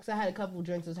down because I had a couple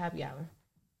drinks. It was happy hour.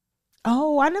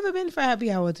 Oh, I never been for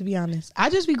happy hour, to be honest. I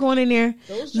just be going in there.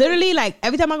 Literally, like,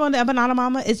 every time I go into Empanada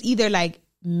Mama, it's either like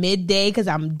midday because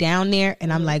I'm down there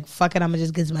and I'm like, fuck it, I'm gonna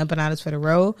just get some empanadas for the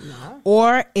road. Nah.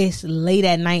 Or it's late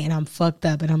at night and I'm fucked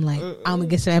up and I'm like, I'm gonna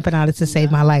get some empanadas to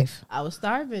save my life. I was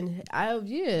starving.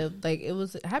 Like it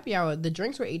was happy hour. The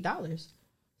drinks were $8.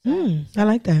 I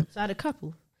like that. So I had a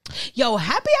couple. Yo,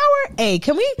 happy hour. Hey,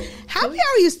 happy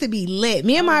hour used to be lit.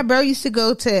 Me and my bro used to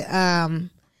go to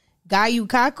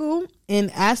Gayukaku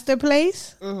in Astor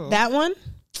Place. That one.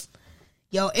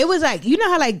 Yo, it was like, you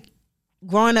know how like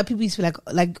growing up people used to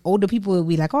be like older people would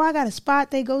be like, oh, I got a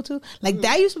spot they go to. Like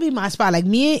that used to be my spot. Like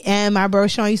me and my bro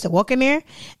Sean used to walk in there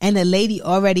and the lady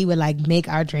already would like make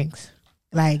our drinks.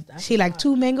 Like that's she like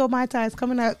 2 mango mai tais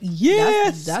coming up.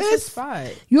 Yes, that's a spot.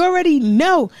 You already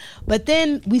know. But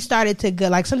then we started to go.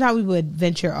 Like sometimes we would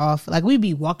venture off. Like we'd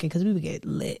be walking because we would get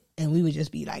lit and we would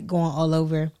just be like going all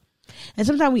over. And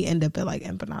sometimes we end up at like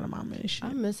Empanada Mama and shit.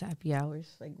 I miss happy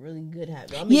hours, like really good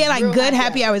happy. Yeah, like good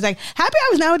happy hours. Like happy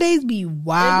hours nowadays be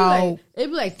wow. It'd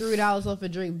be like $3 off a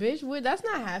drink, bitch. That's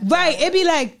not happy. Right? It'd be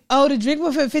like, oh, the drink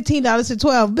went from $15 to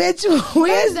 $12, bitch.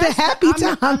 Where's the happy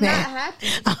time? I'm not happy.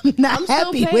 I'm not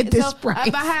happy with this price.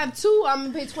 If I have two,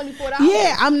 I'm gonna pay $24.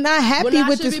 Yeah, I'm not happy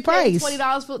with this price.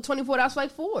 $20 for $24 for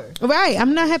like 4. Right?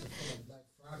 I'm not happy.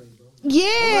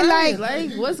 Yeah, right,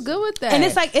 like what's good with that? And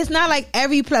it's like it's not like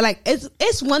every like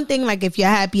it's one thing like if your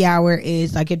happy hour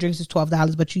is like your drinks is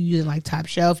 $12, but you using like Top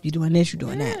Shelf, you doing this, you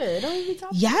doing that. Don't even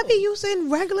Top Shelf. Y'all be using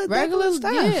regular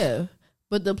stuff. Yeah,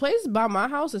 but the place by my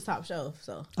house is Top Shelf.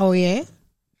 So oh yeah,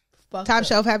 Top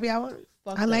Shelf happy hour.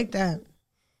 I like that.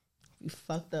 be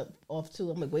fucked up off too.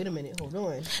 I'm like, wait a minute, hold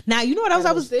on. Now you know what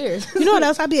else you know what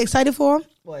else I'd be excited for?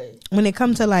 What? When it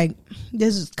comes to like,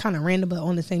 this is kind of random but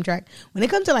on the same track. When it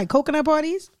comes to like coconut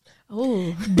parties,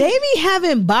 they be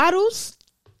having bottles.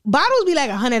 Bottles be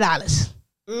like $100.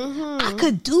 I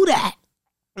could do that.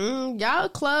 Y'all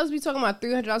clubs be talking about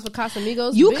 $300 for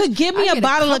Casamigos. You could give me a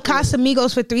bottle of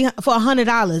Casamigos for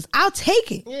 $100. I'll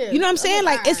take it. Yeah, you know what I'm saying?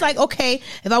 Like, it's like, okay,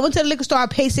 if I went to the liquor store, I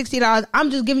pay $60.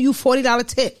 I'm just giving you $40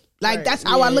 tip. Like, that's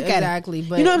how I look at it.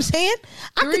 But you know what I'm saying?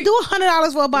 I could do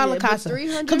 $100 for a bottle of Casa.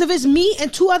 Because if it's me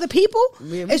and 2 other people,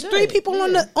 it's 3 people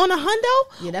on a hundo.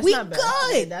 Yeah, that's not bad.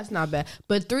 Good. Yeah, that's not bad.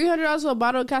 But $300 for a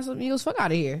bottle of Casamigos, fuck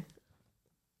out of here.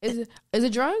 Is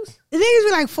it drugs? The things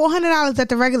be like $400 at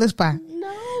the regular spot.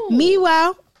 No.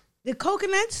 Meanwhile, the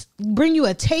coconuts bring you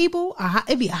a table.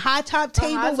 It'd be a high top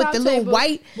table with the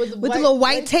little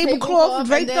white tablecloth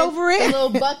draped over it. The little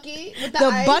bucket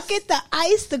with the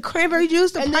ice, the cranberry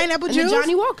juice, the pineapple juice, the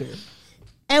Johnny Walker,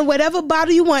 and whatever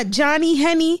bottle you want. Johnny,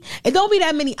 Henny. It don't be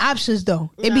that many options though.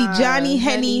 It be Johnny,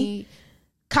 Henny.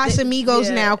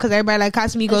 Casamigos now because everybody like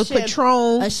Casamigos,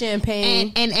 Patron, a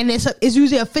champagne, and it's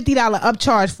usually a $50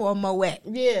 upcharge for a Moet.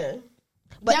 Yeah,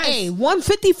 but hey,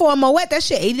 $150 for a Moet, that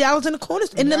shit $80 in the corner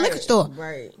in the liquor store.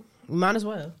 Right, might as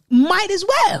well.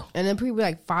 And then people be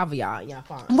like 5 of y'all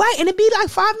fine. Right, and it be like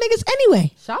 5 niggas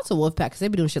anyway. Shout out to Wolfpack because they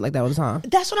be doing shit like that all the time.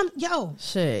 That's what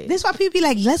shit. This is why people be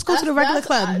like, let's go to the regular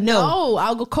club. No,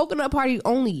 I'll go coconut party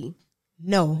only.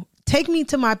 No. Take me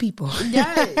to my people.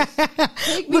 Yes.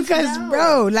 Because,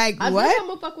 bro, like, I what? I'm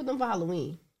gonna fuck with them for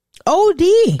Halloween. OD.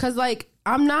 Because, like,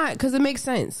 I'm not, because it makes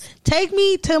sense. Take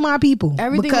me to my people.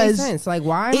 Everything makes sense. Like,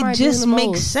 why am I doing the most? It just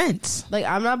makes sense. Like,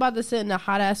 I'm not about to sit in a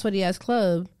hot ass, sweaty ass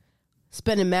club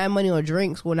spending mad money on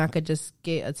drinks when I could just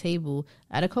get a table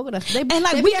at a coconut.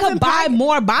 We could buy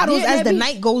more bottles as the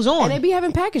night goes on. And they be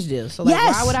having package deals. So, like,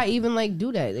 why would I even, like,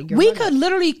 do that? Like, we could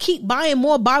literally keep buying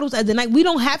more bottles as the night. We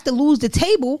don't have to lose the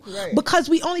table because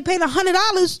we only paid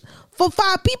 $100 for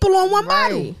 5 people on one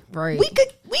bottle. Right. We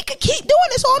could keep doing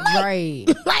this all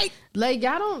night. Right. like,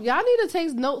 y'all need to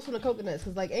take notes from the coconuts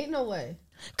because, like, ain't no way.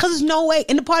 Cause there's no way,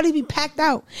 and the party be packed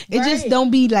out. It just don't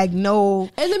be like no.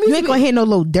 You ain't gonna hear no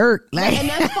little dirt, like, and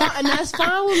that's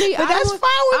fine with me. But that's fine with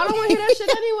me. I don't want to hear that shit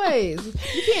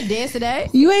anyways. You can't dance to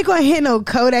that. You ain't gonna hear no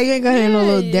Kodak. You ain't gonna hear no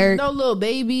little dirt, no little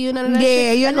baby, and none of that.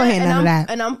 Yeah, you ain't gonna hear none of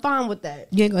that. And I'm fine with that.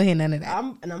 You ain't gonna hear none of that.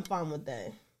 I'm fine with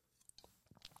that.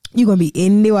 You gonna be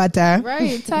in the water,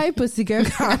 right? Tight pussy girl,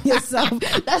 calm yourself.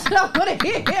 That's what I want to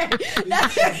hear.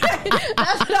 That's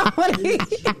what I want to hear.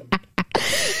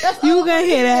 You gonna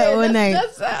hear that all night.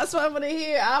 That's what I want to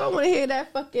hear. I don't want to hear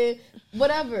that fucking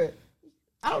whatever.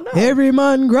 I don't know. Every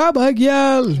man grab a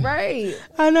girl, right?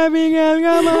 And every girl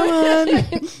grab a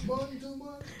man.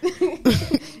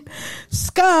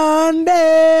 Scan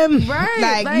them, right?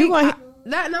 Like you gonna.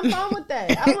 And I'm fine with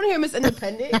that. I don't want to hear Miss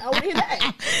Independent. I want to hear that.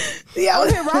 I want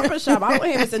to hear Romper Shop. I don't want to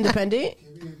hear Miss Independent.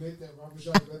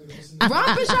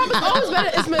 Romper Shop is always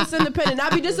better. It's Miss Independent.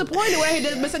 I'd be disappointed when I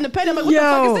hear Miss Independent. I'm like, what the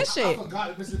fuck is this shit? I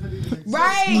forgot Miss Independent.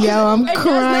 Right. Yo, I'm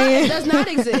crying. It does not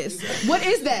exist. What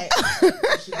is that?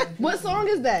 What song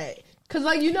is that? Cause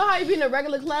like you know how you be in a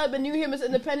regular club and you hear Miss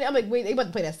Independent, I'm like, wait, they about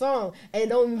to play that song and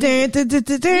don't. You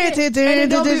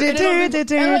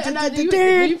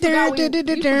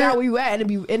forgot where you at and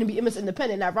it be Miss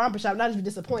Independent, not Romper Shop. Not just be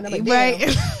disappointed. I'm like, damn.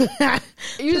 Right.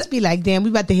 You just be like, damn, we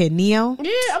about to hit Neo.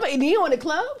 Yeah, I'm like, Neo in the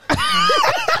club.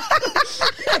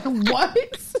 What?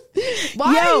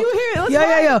 Why are you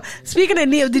here? Yo. Speaking of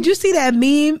Neo, did you see that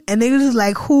meme? And they was just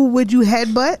like, who would you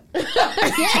headbutt?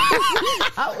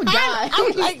 I would die.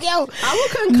 I'm like, yo, I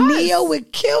would concuss. Neo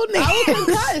would kill niggas. I would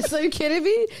concuss. So you kidding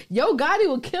me? Yo Gotti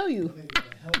will kill you.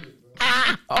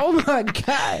 Oh my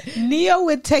god. Neo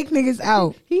would take niggas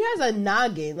out. He has a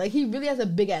noggin. Like he really has a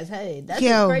big ass head. That's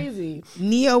just crazy.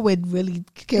 Neo would really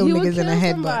kill niggas in a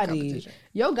headbutt competition.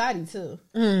 Yo Gotti too.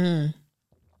 Mm-hmm.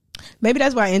 Maybe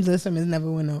that's why Angela Simmons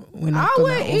never went up. I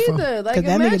wouldn't either. Like,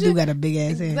 because that nigga do got a big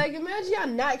ass head. Like imagine y'all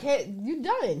not you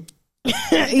done.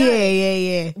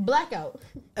 Yeah. Blackout.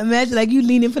 Imagine like you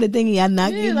leaning for the thing and y'all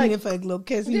knock you leaning for a little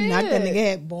kiss. You knock that nigga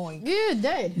head, boing. Yeah,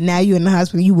 dead. Now you in the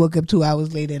hospital. You woke up 2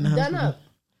 hours later in the hospital.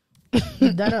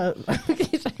 Done up.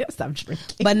 Stop drinking.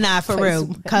 But nah, for real,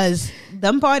 because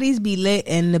them parties be lit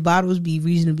and the bottles be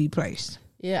reasonably priced.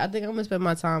 Yeah, I think I'm gonna spend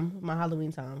my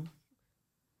Halloween time.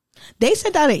 They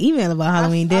sent out an email about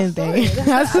Halloween, didn't they?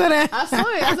 I saw it. I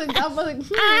was like, I'm gonna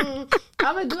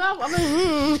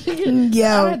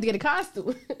Yo, I have to get a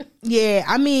costume. Yeah,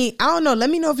 I mean, I don't know. Let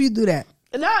me know if you do that.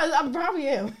 No, I probably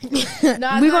am.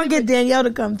 We gonna get Danielle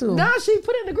to come too. No, she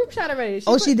put it in the group chat already.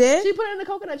 She did? She put it in the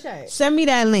coconut chat. Send me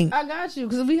that link. I got you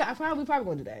because we probably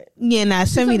gonna do that. Yeah,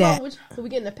 send me that. We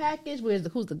getting the package? Where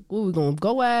we gonna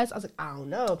go as? I was like, I don't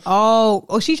know.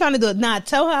 Oh, she trying to do it. Nah,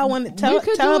 tell her I want to tell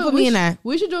her put me in that.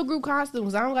 We should do a group costume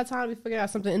because I don't got time to figure out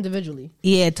something individually.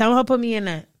 Yeah, tell her put me in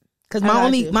that. Because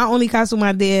my only costume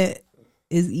I did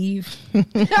is Eve.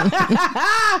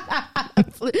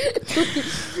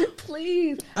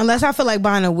 Please. Unless I feel like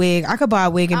buying a wig. I could buy a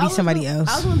wig and be somebody else.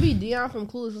 I was going to be Dion from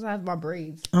Clueless because I have my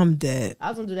braids. I'm dead. I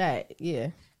was going to do that. Yeah.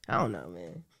 I don't know,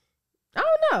 man. I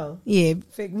don't know. Yeah.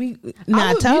 Tell her put me in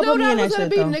that shit, I was going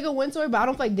to be Nigga Winter, but I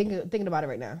don't feel like thinking about it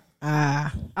right now.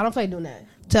 I don't feel like doing that.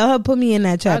 Tell her put me in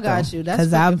that chat. I got you. That's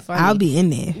because I'll be in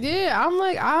there. Yeah, I'm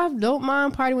like, I don't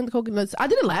mind partying with the coconuts. I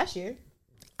did it last year.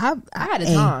 I had a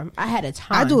time.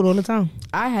 I do it all the time.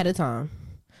 I had a time.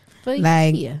 But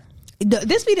like, yeah.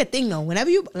 This be the thing though. Whenever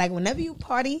you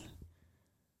party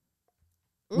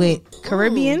with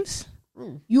Caribbeans,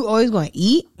 you always gonna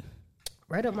eat.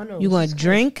 Right up my nose. You gonna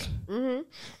drink. And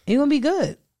you gonna be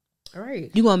good. All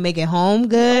right. You gonna make it home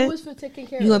good. Always for taking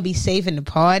care. You gonna be safe in the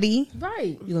party.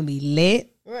 Right. You gonna be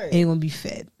lit. Right. And you gonna be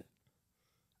fed.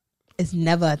 It's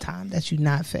never a time that you're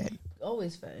not fed.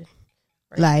 Always fed.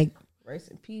 Right. Like rice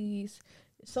and peas.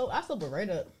 So I sober right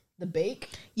up. The bake.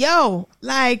 Yo,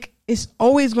 like it's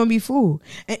always gonna be food.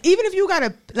 And even if you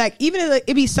gotta even if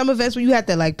it be some events where you have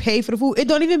to pay for the food, it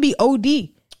don't even be OD.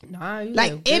 Nah,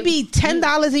 it be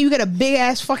 $10 and you get a big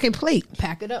ass fucking plate.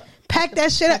 Pack it up. Pack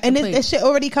that shit up, and that shit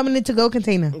already coming in to go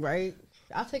container. Right.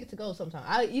 I'll take it to go sometimes.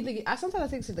 Sometimes I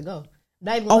take it to go.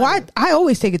 I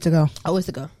always take it to go. Always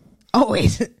to go.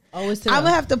 Always. Always to go. I'm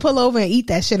gonna have to pull over and eat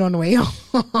that shit on the way home.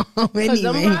 Because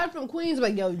I'm riding from Queens,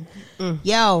 like yo,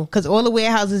 because all the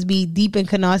warehouses be deep in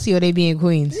Canarsie or they be in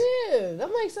Queens. Yeah,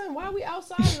 I'm like, son, why are we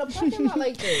outside in the parking lot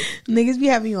like this? Niggas be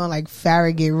having you on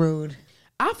Farragut Road.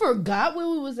 I forgot where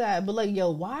we was at, but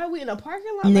why are we in a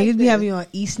parking lot? Niggas be having you on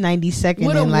East 92nd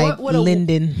and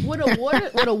Linden with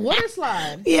a water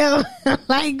slide. Yeah, what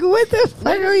the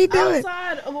fuck are we doing?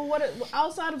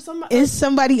 Outside of somebody. It's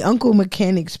somebody Uncle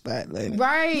Mechanic spot.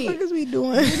 Right. What is we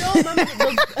doing? Remember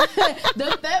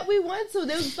the vet we went to?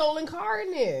 There was a stolen car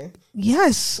in there.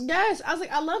 Yes. I was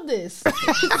like, I love this.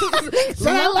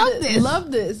 Love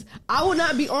this. I will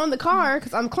not be on the car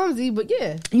because I'm clumsy, but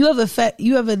yeah. You ever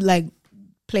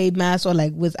played mass or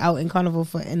was out in Carnival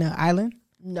in an island?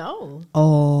 No.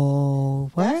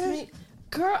 Oh, what? That's me.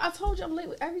 Girl, I told you I'm late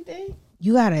with everything.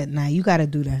 You gotta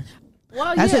do that.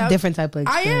 Well, that's a different type of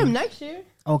experience. I am next year.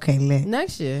 Okay, lit.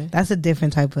 Next year. That's a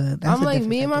different type of. I'm like,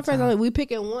 me and my friends, we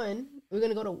picking one. We're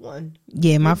gonna go to one.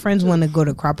 Yeah, my friends want to go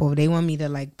to crop over. They want me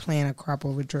to plan a crop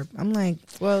over trip. I'm like,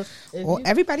 well,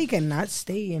 everybody cannot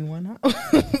stay in one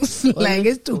house.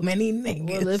 It's too many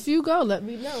niggas. Well, if you go, let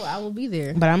me know. I will be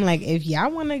there. But I'm like, if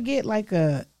y'all want to get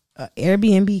a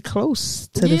Airbnb close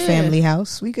to the family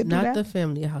house, we could do that. Not the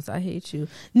family house. I hate you.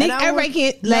 Everybody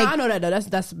can't I know that though.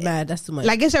 That's bad. That's too much.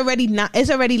 It's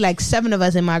already 7 of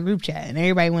us in my group chat, and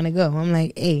everybody want to go. I'm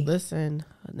like, hey, listen,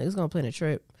 niggas gonna plan a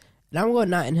trip. And I'm going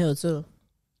to Notting Hill too.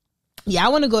 Yeah, I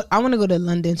want to go to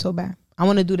London so bad. I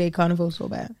want to do their carnival so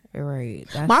bad. Right.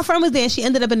 My friend was there and she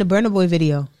ended up in the Burna Boy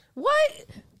video. What?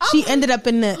 She ended up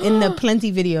in the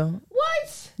Plenty video.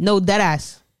 What? No,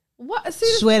 deadass. What?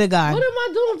 See, swear to God. What am I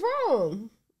doing wrong?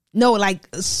 No,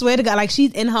 swear to God,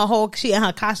 she's in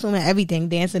her costume and everything,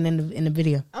 dancing in the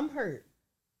video. I'm hurt.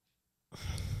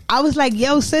 I was like,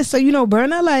 yo, sis, so you know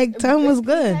Burna? Tell him what's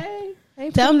good. Hey,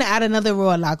 tell him to add another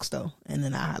Raw Locks though, and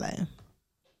then I'll highlight him.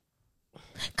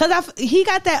 Cause he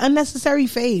got that unnecessary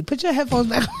fade. Put your headphones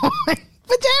back on.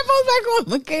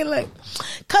 Michaela.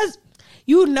 Cause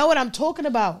you know what I'm talking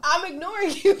about. I'm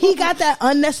ignoring you. He got that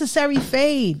unnecessary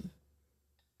fade.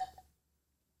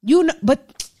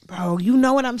 But bro, you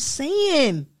know what I'm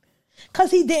saying.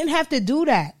 Cause he didn't have to do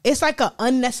that. It's an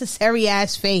unnecessary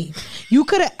ass fade. You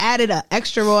could have added an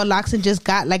extra Raw Locks and just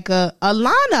got a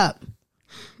lineup.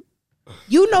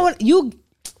 You know what you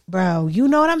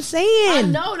know what I'm saying. I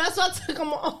know, that's what I took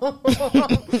him on.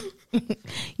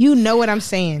 You know what I'm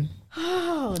saying.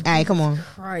 Oh, all right, come on.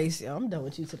 Christ, yo, I'm done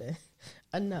with you today.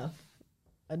 Enough.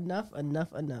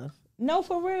 No,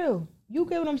 for real. You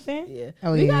get what I'm saying? Yeah.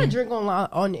 Oh, we gotta drink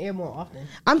on the air more often.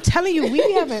 I'm telling you, we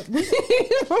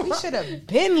should have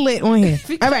been lit on here.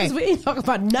 Because all right. We ain't talking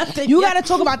about nothing. You gotta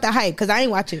talk about the hype because I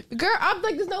ain't watching. Girl, I'm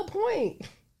like, there's no point.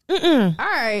 All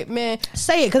right, man.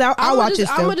 Say it because I'll watch it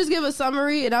still. I'm gonna just give a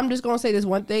summary and I'm just gonna say this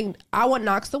one thing. I want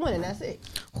Knox to win and that's it.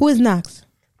 Who is Knox?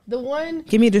 The one.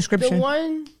 Give me a description. The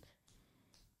one.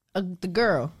 The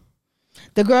girl.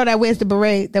 The girl that wears the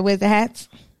beret, that wears the hats.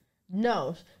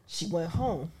 No, she went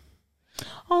home.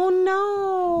 Oh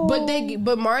no!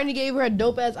 But Marnie gave her a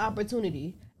dope ass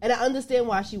opportunity, and I understand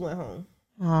why she went home.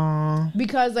 Aww.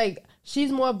 Because like she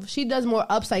does more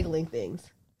upcycling things.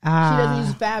 She doesn't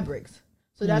use fabrics,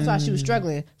 so that's why she was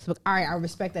struggling. So all right, I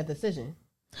respect that decision.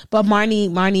 But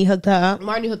Marnie hooked her up.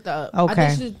 Marnie hooked her up.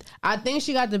 Okay. I think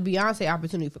she got the Beyonce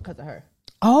opportunity because of her.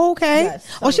 Oh, okay.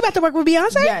 Yes, so, she about to work with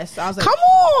Beyonce? Yes. I was like, come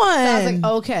on. So I was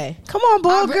like, okay. Come on,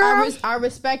 boy, girl. I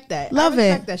respect that. Love I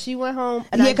respect it. that. She went home.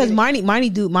 And yeah, because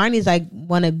Marnie's like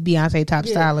one of Beyonce top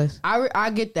stylists.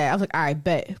 I get that. I was like, all right,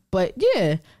 bet. But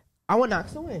yeah, I want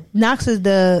Knox to win. Knox is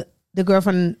the girl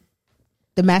from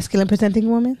the masculine presenting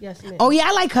woman? Yes, ma'am. Oh, yeah,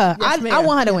 I like her. Yes, I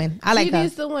want her to win. I like her. She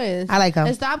needs to win. I like her.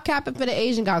 And stop capping for the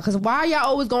Asian guy. Because why y'all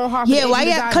always going hard for the Asian why?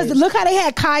 Yeah, because look how they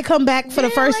had Kai come back for the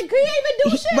first. Like, he didn't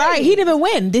even do shit. Right, he didn't even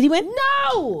win. Did he win?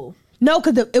 No. No,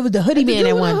 because it was the hoodie man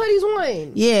that won. The hoodies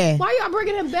won. Yeah. Why y'all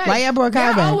bringing him back? Why y'all brought Kai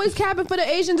back? Y'all always capping for the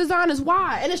Asian designers.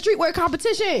 Why? In a streetwear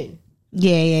competition.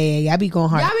 Yeah. I be going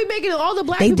hard. Y'all be making all the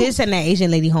black people. They did send that Asian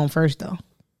lady home first, though.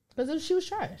 Because she was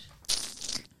trash.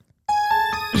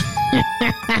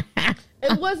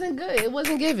 It wasn't good. It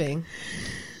wasn't giving.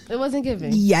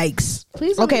 Yikes.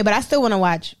 Please. Okay, but I still want to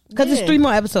watch. Because it's 3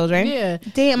 more episodes, right? Yeah.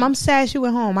 Damn, I'm sad she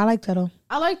went home. I liked her, though.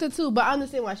 I liked her, too, but I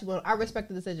understand why she went home. I respect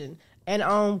the decision. And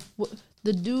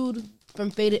the dude from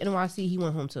Faded NYC, he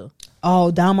went home, too.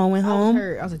 Oh, Damo went home?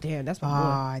 I was like, damn, that's my boy.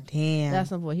 Oh, damn.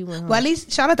 That's my boy. He went home. Well, at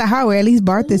least, shout out to Howard. At least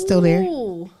Barth is still there.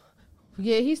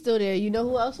 Yeah, he's still there. You know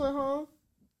who else went home?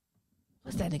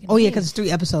 What's that nigga name? Oh, yeah, because it's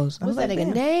 3 episodes. What's that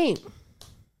nigga name?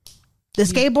 The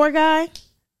skateboard guy?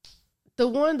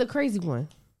 The crazy one.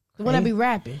 The one that be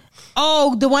rapping.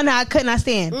 Oh, the one that I could not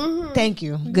stand. Mm-hmm. Thank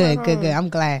you. Good. I'm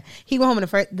glad. He went home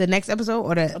in the next episode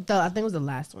or I think it was the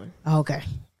last one. Oh, okay.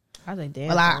 I was like, damn.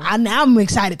 Well, now I'm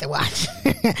excited to watch.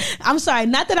 I'm sorry.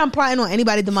 Not that I'm plotting on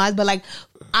anybody's demise, but like,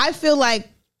 I feel like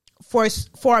for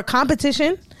a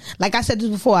competition, like I said this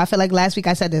before, I feel like last week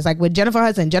I said this, like with Jennifer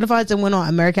Hudson went on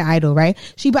American Idol, right?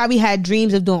 She probably had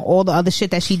dreams of doing all the other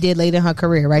shit that she did later in her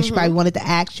career, right? Mm-hmm. She probably wanted to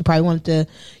act. She probably wanted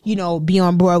to, be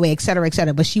on Broadway, et cetera, et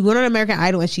cetera. But she went on American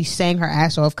Idol and she sang her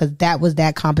ass off because that was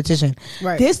that competition.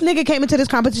 Right. This nigga came into this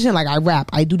competition like, I rap,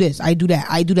 I do this, I do that,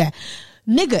 I do that.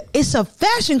 Nigga, it's a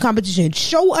fashion competition.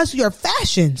 Show us your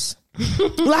fashions.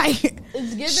 Like,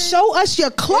 show us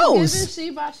your clothes. It's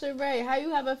giving Sheba Sheree. How you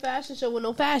have a fashion show with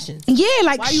no fashion? Yeah,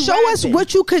 like show us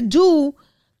what you could do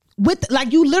with,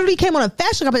 like, you literally came on a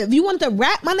fashion company. If you wanted to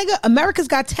rap, my nigga, America's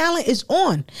Got Talent is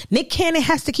on. Nick Cannon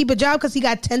has to keep a job because he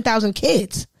got 10,000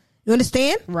 kids. You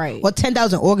understand? Right. Or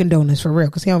 10,000 organ donors for real,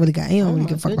 because he don't really give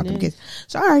a fuck about them kids.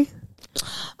 Sorry.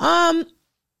 My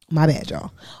bad,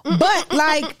 y'all. But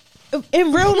like,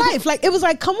 in real life, like, it was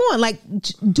like, come on, like,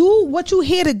 do what you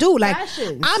here to do. Like,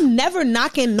 Fashions. I'm never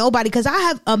knocking nobody because I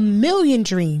have a million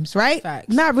dreams, right? Facts.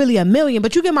 Not really a million,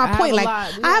 but you get my point. Like,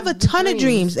 I have a ton of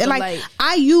dreams, and like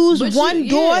I use one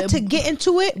door to get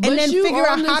into it, and then figure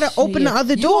out how to open the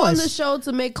other doors. You on the show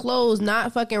to make clothes,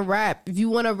 not fucking rap. If you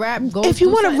want to rap, go. If you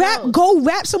want to rap, go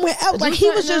rap somewhere else. Like, he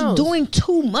was just else. doing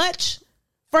too much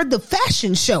for the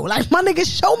fashion show. Like, my nigga,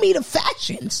 show me the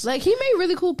fashions. Like, he made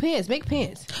really cool pants. Make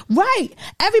pants. Right.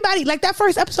 Everybody, like that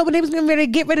first episode when they was getting ready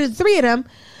to get rid of the 3 of them,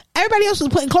 everybody else was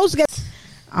putting clothes together.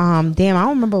 Damn, I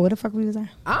don't remember where the fuck we was at.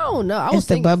 I don't know. It's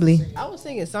the bubbly. I was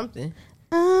singing something.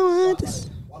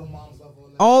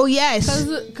 Oh yes,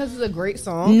 because it's a great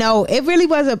song. No, it really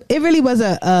was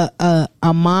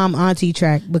a mom auntie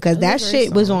track, because that shit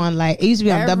song. Was on, like, it used to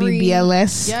be on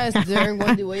WBLS. Yes, during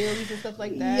Wendy Williams and stuff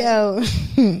like that. Yo,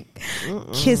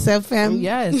 Kiss FM.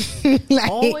 Yes, like,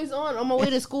 always on my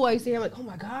way to school. I used to hear, like, oh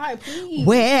my god, please.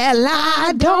 Well,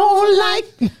 I don't like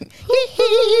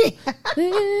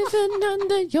living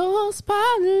under your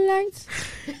spotlight.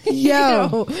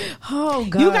 Yo, oh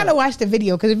god, you gotta watch the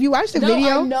video, because if you watch the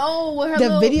video,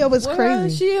 the video was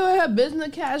crazy. She with her business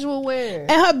casual wear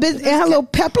and her little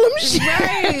peplum shit.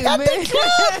 Right, at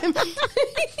the club.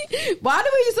 Why do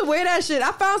we used to wear that shit?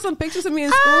 I found some pictures of me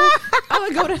in school. I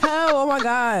would go to hell. Oh my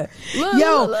god.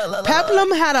 Look,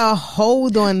 peplum had a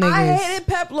hold on niggas. I hated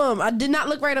peplum. I did not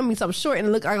look right on me, so I'm short and I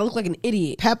look like an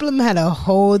idiot. Peplum had a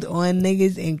hold on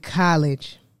niggas in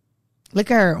college. Look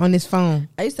at her on this phone.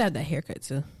 I used to have that haircut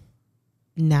too.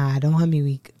 Nah, don't have me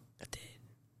weak. I did.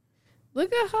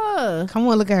 Look at her. Come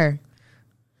on, look at her.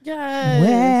 Yes.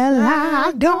 Well,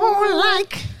 I don't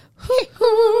like.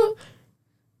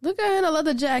 Look at her in a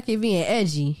leather jacket being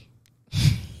edgy.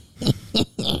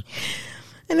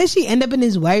 And then she end up in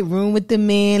this white room with the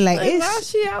man. Like, it's, why is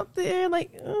she out there?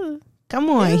 Like, come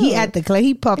on, he at the club.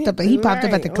 He popped up. He popped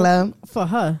up at the club for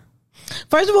her.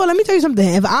 First of all, let me tell you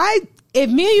something. If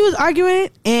me and you was arguing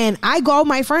and I go with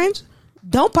my friends,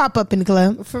 Don't pop up in the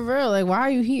club. For real, like, why are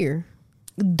you here?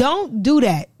 Don't do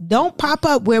that. Don't pop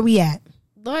up where we at.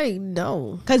 Like,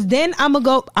 no. Cause then I'm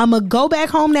gonna go back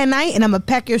home that night and I'm gonna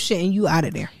pack your shit and you out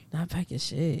of there. Not pack your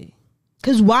shit.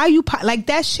 Cause why you like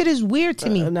that shit is weird to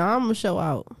me. Now I'm gonna show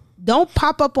out. Don't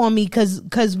pop up on me cause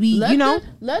we let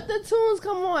the tunes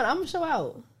come on. I'm gonna show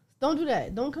out. Don't do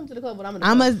that. Don't come to the club when I'm in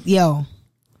the club.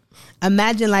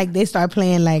 Imagine like they start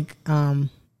playing like imagine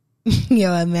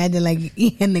like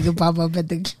a nigga pop up at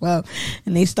the club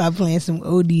and they start playing some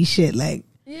OD shit like.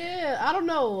 Yeah, I don't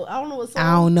know what song.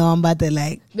 I don't know. I'm about to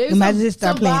like maybe imagine they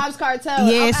start playing Vibes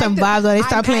Cartel. Yeah, some vibes. Or they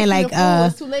start playing like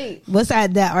it's too late. What's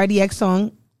that RDX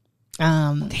song?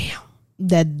 Damn.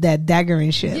 That dagger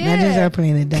and shit. Yeah. Imagine start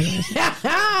playing the dagger and shit.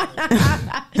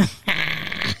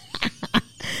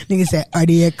 Nigga said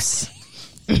RDX.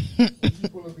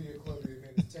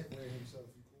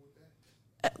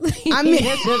 I mean,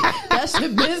 that's your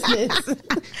business.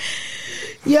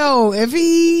 Yo, if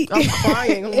he, I'm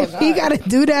crying. Oh if he gotta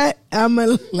do that,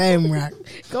 I'ma let him rock.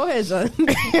 Go ahead, son.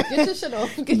 Get your shit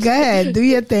off. Go ahead, do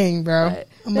your thing, bro. Right.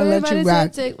 I'm gonna let you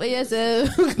rock. Take by yourself.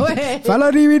 Go ahead.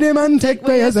 Follow the rhythm and take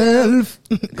by yourself.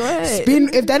 Go ahead. Spin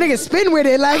if that nigga spin with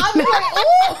it like.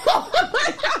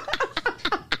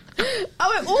 I'm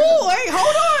like, ooh, wait,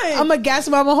 hold on. I'm gonna gas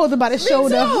him. I'm gonna hold him by the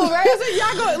shoulder. Me too, right? So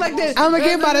y'all go like this. I'm gonna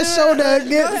get by the shoulder,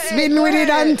 spin with it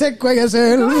and take by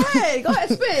yourself. Go ahead,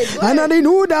 spin. Go I know the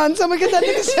new dance. I'm gonna get that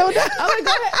nigga shoulder. I'm like,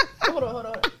 go ahead. Hold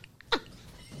on.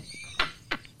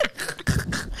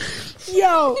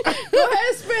 Yo, go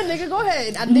ahead, spin, nigga. Go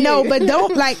ahead. No, but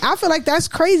don't like. I feel like that's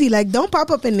crazy. Like, don't pop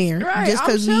up in there just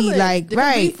because we like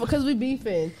because we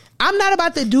beefing. I'm not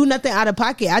about to do nothing out of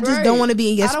pocket. I just don't want to be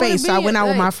in your space. So I went out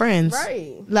with my friends.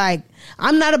 Right. Like,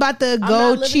 I'm not about to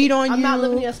go cheat on you. I'm not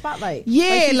living in your spotlight.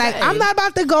 Yeah, like I'm not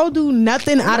about to go do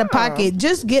nothing out of pocket.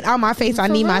 Just get out my face. I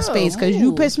need my space because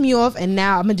you pissed me off, and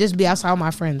now I'm gonna just be outside with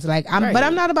my friends. Like, but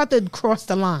I'm not about to cross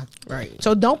the line. Right.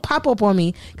 So don't pop up on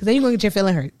me because then you're gonna get your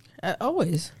feeling hurt.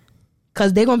 Always.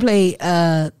 Cause they're gonna play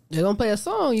they're gonna play a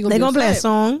song. They're gonna play a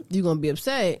song. You're gonna be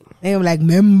upset. They're gonna be like,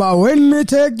 remember when me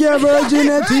take your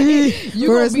virginity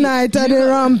first night at the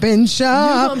ramping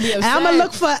shop. And I'm gonna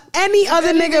look for any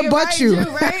other nigga but you.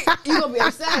 Right? You're gonna be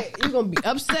upset. You're gonna be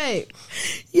upset.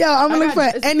 Yo, I'm gonna look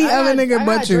for any other nigga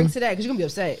but you. Drink to that because you're gonna be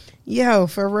upset. Yo,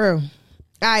 for real.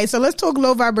 All right, so let's talk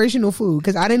low vibrational food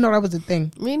because I didn't know that was a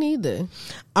thing. Me neither.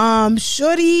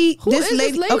 Shorty, Who is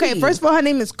this lady? Okay, first of all, her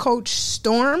name is Coach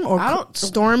Storm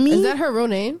Stormy. Is that her real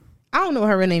name? I don't know what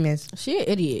her real name is. She an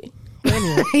idiot.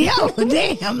 Anyway. Yo,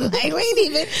 damn! Like we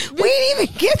ain't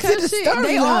even get to the story.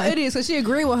 They all idiots because she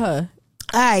agreed with her.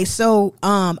 All right, so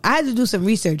I had to do some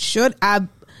research.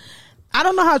 I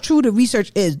don't know how true the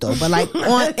research is though, but like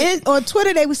on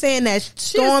Twitter they were saying that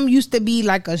Storm used to be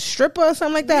like a stripper or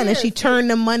something like that, and then she turned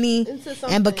the money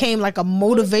and became like a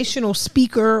motivational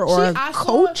speaker or a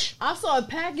coach. I saw a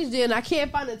package there and I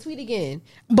can't find the tweet again.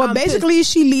 But basically,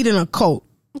 she leading a cult.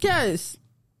 Yes.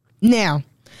 Now,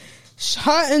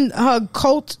 her and her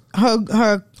cult,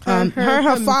 her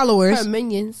followers, her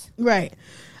minions, right?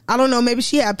 I don't know. Maybe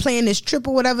she had planned this trip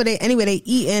or whatever. They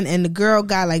eating, and the girl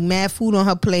got like mad food on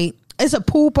her plate. It's a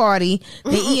pool party.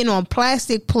 They eating on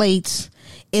plastic plates.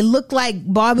 It looked like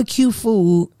barbecue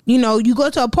food. You know, you go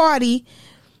to a party,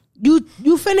 you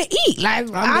finna eat.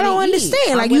 Like I don't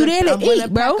understand. Like you there to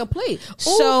eat, bro. A plate. Ooh,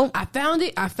 so I found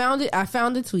it. I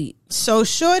found the tweet. So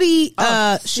Shorty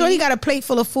got a plate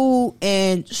full of food,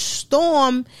 and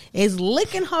Storm is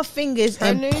licking her fingers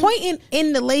and pointing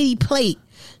in the lady plate.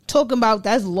 Talking about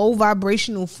that's low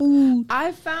vibrational food.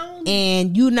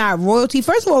 And you not royalty.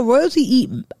 First of all, royalty eat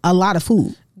a lot of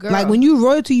food. Girl, like when you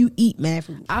royalty, you eat mad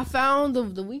food. I found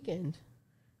the weekend.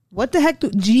 What the heck?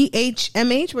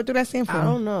 GHMH? What do that stand for? I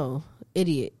don't know.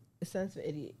 Idiot. It stands for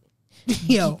idiot.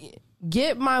 Yo,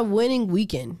 get my winning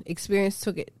weekend experience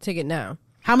ticket now.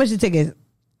 How much the ticket?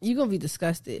 You're going to be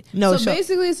disgusted. No, so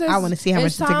basically it says, I want to see how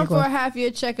much the ticket costs. It's time for a half-year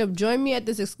checkup. Join me at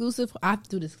this exclusive... I have to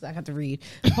do this because I have to read.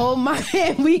 Hold my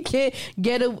hand weekend.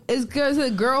 It's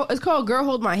called Girl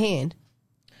Hold My Hand.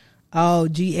 Oh,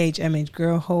 GHMH.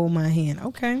 Girl Hold My Hand.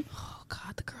 Okay. Oh,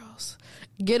 God, the girls.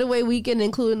 Getaway weekend,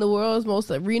 including the world's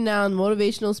most renowned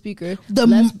motivational speaker.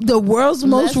 The world's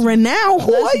most renowned?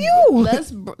 Who are you?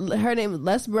 Her name is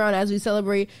Les Brown, as we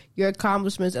celebrate your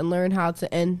accomplishments and learn how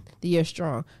to end the year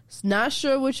strong. Not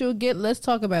sure what you'll get. Let's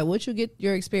talk about what you'll get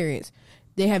your experience.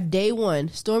 They have day one,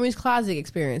 Stormy's Closet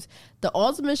experience. The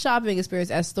ultimate shopping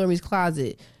experience at Stormy's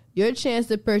Closet. Your chance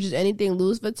to purchase anything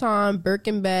Louis Vuitton,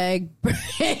 Birkin bag.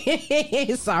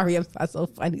 Sorry, I'm not so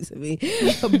funny to me.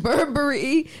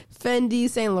 Burberry, Fendi,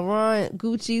 Saint Laurent,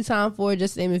 Gucci, Tom Ford,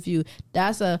 just to name a few.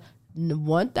 That's a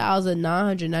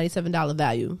 $1,997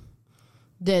 value.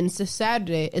 Then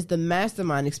Saturday is the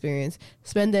mastermind experience.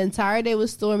 Spend the entire day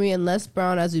with Stormy and Les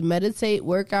Brown as we meditate,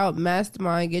 work out,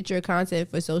 mastermind, get your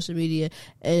content for social media,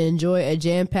 and enjoy a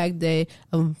jam-packed day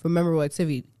of memorable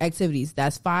activities.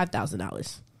 That's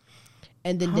 $5,000.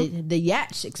 And then the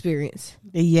Yatch experience.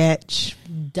 The Yatch.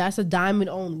 That's a diamond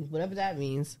only, whatever that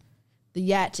means. The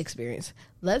Yatch experience.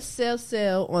 Let's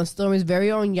sail on Stormy's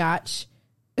very own yacht.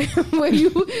 Where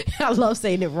I love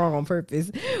saying it wrong on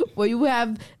purpose. Where you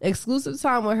have exclusive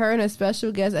time with her and a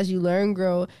special guest as you learn,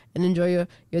 grow, and enjoy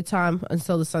your time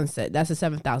until the sunset. That's a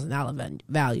 $7,000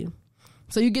 value.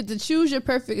 So you get to choose your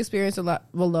perfect experience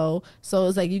below. So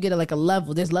it's like you get a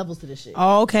level. There's levels to this shit.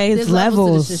 Oh, okay. It's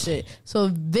levels. To this shit. So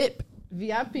VIP.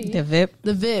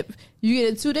 The VIP. You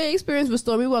get a 2-day experience with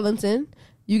Stormy Wellington.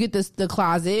 You get the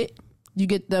closet. You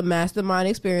get the mastermind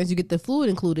experience. You get the food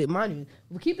included. Mind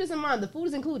you, keep this in mind. The food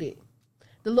is included.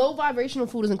 The low vibrational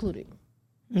food is included.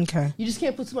 Okay. You just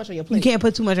can't put too much on your plate. You can't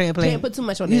put too much on your plate. Can't put too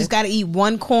much on You just got to eat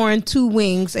 1 corn, 2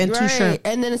 wings, and 2 shrimp.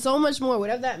 And then so much more.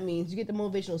 Whatever that means. You get the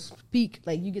motivational you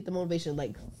get the motivation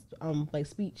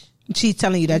speech. She's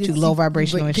telling you that you low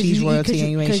vibrational and she's royalty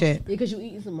and you ain't shit. Because you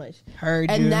eating so much.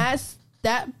 Heard and you. And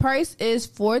that price is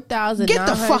 $4,997. Get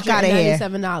the fuck out of here.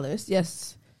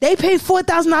 Yes. They paid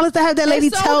 $4,000 to have that lady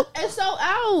tell. It's so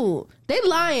out. They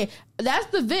lying. That's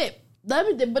the VIP.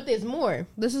 But there's more.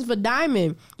 This is for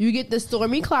Diamond. You get the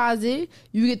Stormy Closet.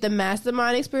 You get the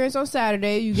Mastermind experience on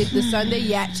Saturday. You get the Sunday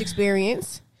Yatch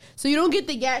experience. So you don't get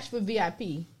the Yatch for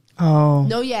VIP. Oh.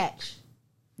 No Yatch.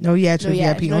 No Yatch for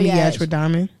VIP. Only Yatch for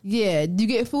Diamond. Yeah. You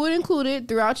get food included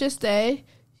throughout your stay.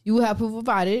 You will have proof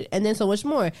provided. And then so much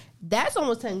more. That's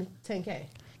almost $10K.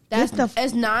 It's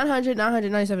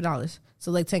 $997.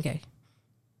 So $10K.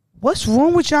 What's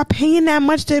wrong with y'all paying that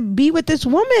much to be with this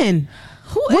woman?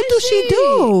 What do she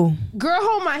do? Girl,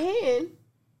 hold my hand.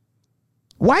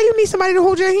 Why you need somebody to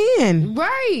hold your hand?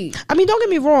 Right. I mean, don't get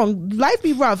me wrong. Life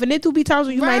be rough, and there do be times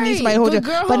when you might need somebody to hold your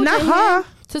hand. But not her.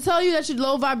 To tell you that you're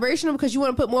low vibrational because you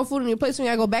want to put more food on your plate so you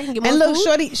gotta go back and get more food. And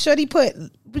look, Shorty put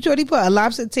a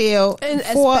lobster tail, and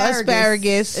 4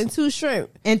 asparagus, and 2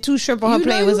 shrimp. And 2 shrimp on her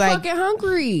plate. Was like, fucking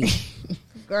hungry.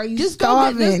 Girl, you just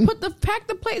starving. Pack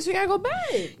the plate so you gotta go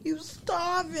back. You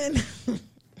starving.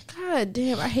 God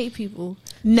damn, I hate people.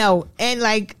 No, and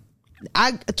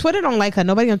Twitter don't like her.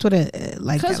 Nobody on Twitter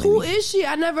like her. Because who is she?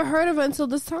 I never heard of her until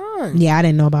this time. Yeah, I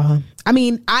didn't know about her. I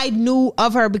mean, I knew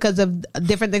of her because of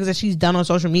different things that she's done on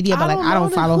social media, but I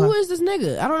don't follow her. Who is this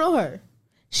nigga? I don't know her.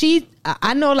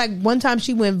 I know one time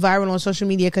she went viral on social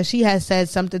media because she had said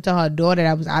something to her daughter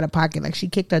that was out of pocket. Like she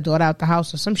kicked her daughter out the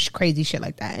house or some crazy shit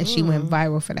like that. And she went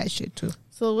viral for that shit too.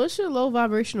 So what's your low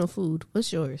vibrational food?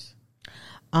 What's yours?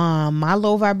 My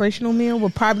low vibrational meal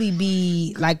would probably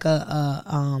be like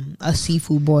a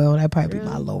seafood boil. That'd probably be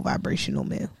my low vibrational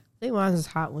meal. I think mine is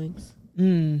hot wings.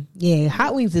 Yeah,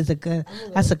 hot wings is a good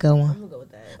one. I'm gonna go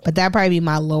with that. But that'd probably be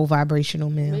my low vibrational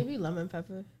meal. Maybe lemon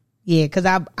pepper. Yeah, because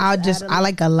I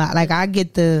like a lot. Like I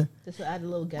get the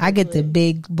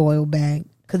big boil bag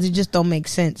because it just don't make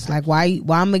sense. Like why I'm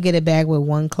gonna get a bag with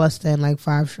 1 cluster and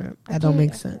 5 shrimp? That don't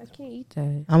make sense. I can't eat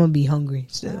that. I'm gonna be hungry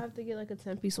still. I have to get a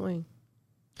 10-piece wing.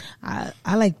 I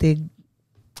like the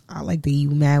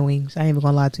mad wings. I ain't even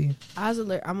gonna lie to you.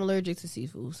 I'm allergic to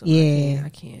seafood, so yeah, I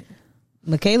can't.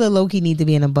 Michaela low-key need to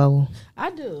be in a bubble. I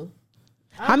do.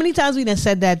 How many times we done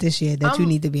said that this year that you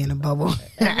need to be in a bubble?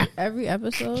 Every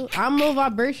episode. I'm low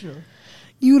vibrational.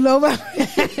 You low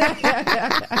vibrational?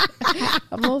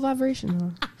 I'm low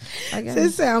vibrational. I guess.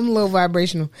 Just say I'm low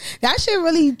vibrational. That shit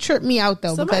really tripped me out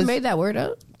though. Somebody made that word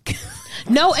up.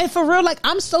 No, and for real,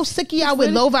 I'm so sick of y'all with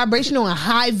low vibrational and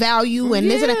high value and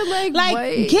this and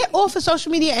that. Get off of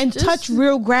social media and touch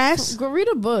real grass. Go read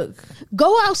a book.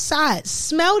 Go outside.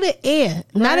 Smell the air.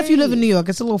 Right. Not if you live in New York.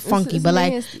 It's a little funky, it's but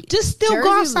nasty. Just still Jersey,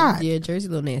 go outside. Yeah, Jersey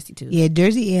a little nasty too. Yeah,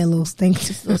 Jersey air a little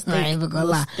stinky. I ain't even gonna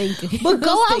lie. But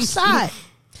go outside.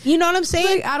 You know what I'm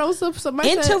saying? I don't support.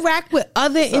 Interact with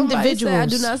other individuals. I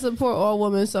do not support all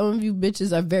women. Some of you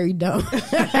bitches are very dumb.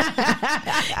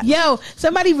 Yo,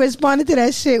 somebody responded to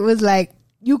that shit was like,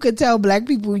 you could tell black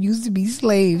people used to be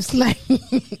slaves. Like,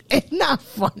 it's not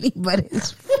funny, but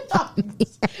it's funny.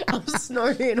 I'm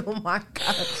snorting. Oh my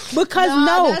God. Because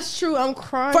no, that's true. I'm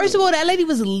crying. First of all, that lady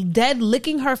was dead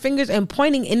licking her fingers and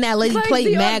pointing in that lady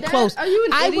plate mad close. Are you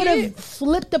an idiot? I would have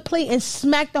flipped the plate and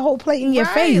smacked the whole plate in your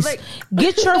face.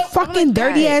 Get your fucking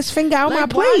dirty ass finger out my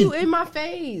plate. Why are you in my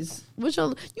face? You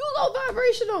low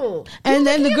vibrational. And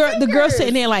then the girl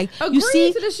sitting there like, you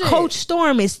see, Coach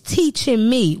Storm is teaching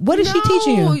me. What is she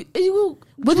teaching you?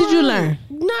 What did you learn?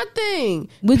 Nothing.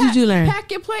 What did you learn?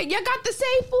 Pack your plate. You got the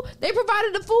same food. They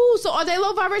provided the food. So are they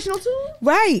low vibrational too?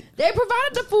 Right. They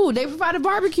provided the food. They provided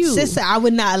barbecue. Sister, I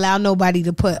would not allow nobody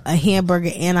to put a hamburger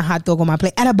and a hot dog on my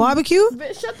plate at a barbecue.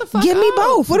 Bitch, shut the fuck Give up. me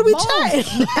both. What are we Both. chatting?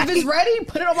 If it's ready,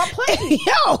 put it on my plate.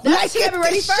 Yo, That shit be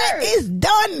ready this shit first. is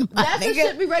done. My That nigga.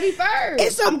 should be ready first.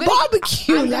 It's a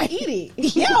barbecue. I'm gonna like, eat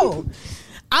it. Yo,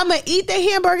 I'm gonna eat the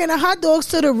hamburger and the hot dogs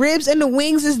till the ribs and the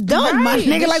wings is done, my Right.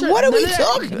 nigga. This Like, shit- what are we none of that-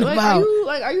 talking like,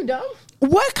 about? Are you dumb?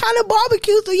 What kind of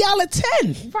barbecues do y'all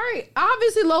attend? Right.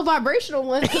 Obviously low vibrational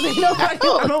ones. I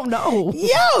don't know.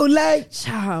 Yo, like,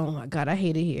 Oh my god, I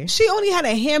hate it here. she only had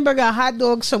a hamburger, a hot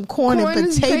dog, some corn and Corn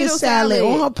and potato salad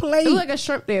on her It plate. was like a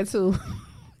shrimp there too.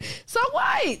 So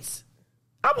what?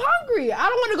 I'm hungry. I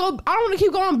don't want to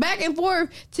keep going back and forth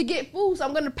to get food. So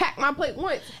I'm gonna pack my plate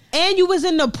once. And you was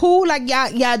in the pool, like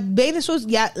y'all bathing suits,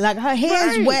 like her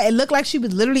hair's Right. wet. It looked like she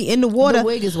was literally in the water. The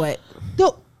wig is wet.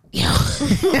 Yo.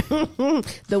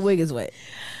 The wig is wet.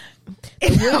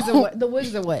 The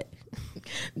wigs are wet.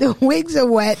 The wigs are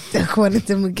wet, according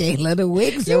to Michaela. The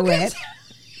wigs are wet.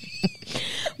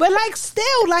 But like,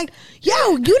 still, like, yo,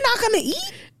 you're not gonna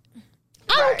eat.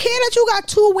 I don't care that you got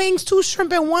 2 wings, 2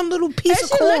 shrimp, and 1 little piece And of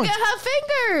she corn. look at her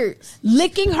fingers.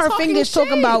 Licking her Talking fingers, shit.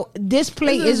 talking about this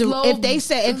plate This is. is low-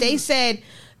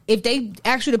 If they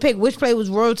asked you to pick which plate was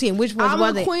royalty and which one I'm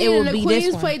wasn't, a queen, it would and be the this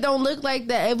queen's one. plate don't look like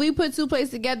that. If we put 2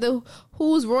 plates together,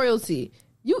 who's royalty?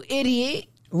 You idiot.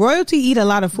 Royalty eat a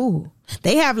lot of food.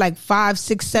 They have like 5,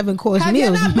 6, 7 course Have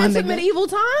meals. you not my been to nigga. medieval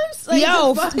times? Like,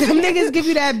 Yo, the fuck? them niggas give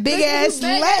you that big ass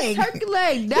leg. Turkey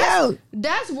leg. Yo.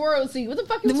 That's royalty. What the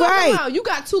fuck you talking Right. about? You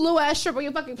got 2 little ass shrimp on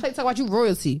your fucking plate talking about you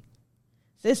royalty.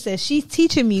 Sis says she's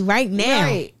teaching me right now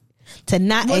Right. to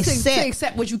not Well, to accept.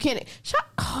 accept what you can't.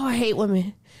 Oh, I hate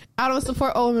women. I don't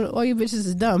support all women. All you bitches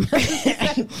is dumb.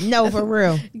 No, for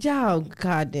real. Y'all,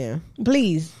 goddamn.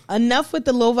 Please, enough with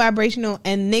the low vibrational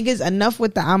and niggas. Enough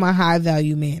with the I'm a high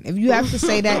value man. If you have to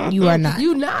say that, you are not.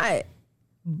 You not.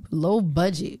 Low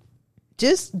budget.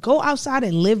 Just go outside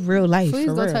and live real life. Please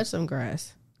for go real. touch some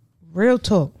grass. Real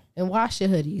talk. And wash your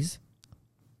hoodies.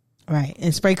 Right,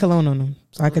 and spray cologne on them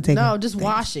so I could take No, them. just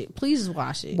wash it. Please just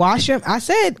wash it. Wash them. I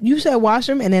said you said wash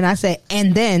them, and then I said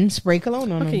and then spray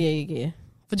cologne on Okay, them. yeah.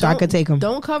 But So I could take 'em.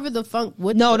 Don't cover the funk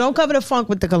with No, don't cover the funk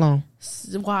with the cologne.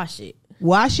 wash it.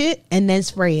 Wash it and then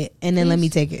spray it, and then let me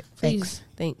take it. Please.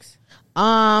 Thanks.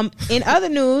 Thanks. In other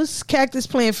news, Cactus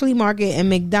Plant Flea Market and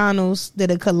McDonald's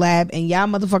did a collab, and y'all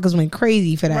motherfuckers went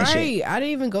crazy for that shit. Right. I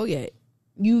didn't even go yet.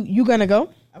 You gonna go?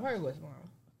 I probably will tomorrow.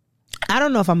 I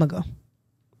don't know if I'm gonna go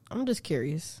I'm just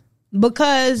curious.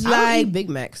 because I don't like eat Big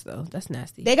Macs though. That's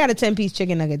nasty. they got a 10-piece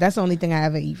chicken nugget. That's the only thing I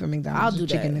ever eat from McDonald's. I'll do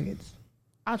chicken that. nuggets.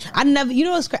 I'll try. I never. You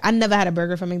know what's crazy? I never had a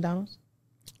burger from McDonald's.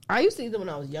 I used to eat them when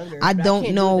I was younger. I but don't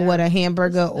can't know do it what now. a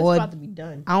hamburger It's or about to be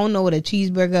done. I don't know what a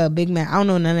cheeseburger, a Big Mac. I don't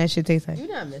know none of that shit tastes like. You're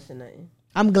not missing nothing.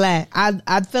 I'm glad.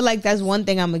 I feel like that's one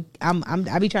thing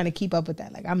I be trying to keep up with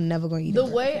that. Like I'm never going to eat The a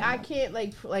burger. way I can't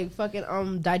like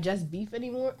fucking digest beef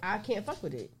anymore, I can't fuck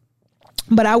with it.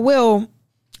 But I will.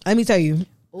 Let me tell you.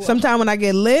 Ooh. Sometime when I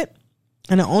get lit,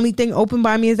 and the only thing open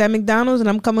by me is at McDonald's, and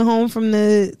I'm coming home from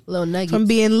Little nuggets. from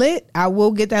being lit, I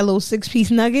will get that little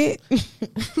 6-piece nugget.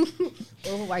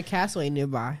 Or White Castle ain't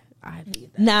nearby. I have to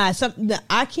eat that. Nah,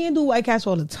 I can't do White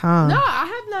Castle all the time. No, I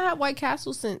have not had White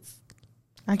Castle since.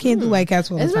 I can't do White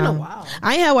Castle all It's the been a time. while.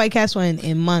 I ain't had White Castle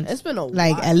in months. It's been a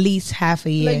like while. at least half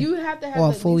a year. Like you have to have or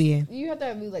a at full least, year. You have to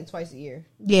have at least like twice a year.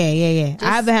 Yeah.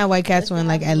 I haven't had White Castle in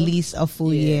like have at a little- least a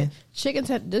full year.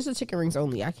 This is chicken rings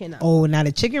only. I cannot. Oh, now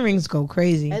the chicken rings go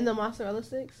crazy. And the mozzarella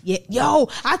sticks. Yeah, yo,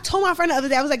 I told my friend the other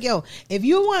day, I was like, yo, if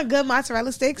you want good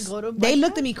mozzarella sticks, Go to they White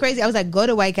looked at me crazy. I was like, go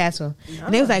to White Castle. No.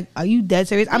 And they was like, are you dead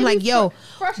serious? I'm They like, be yo,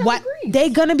 fresh out what? the grease. They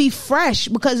gonna be fresh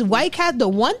because White Castle, the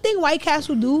one thing White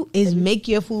Castle do is make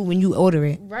your food when you order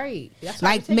it. Right. That's why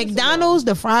Like it takes so McDonald's,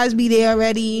 the fries be there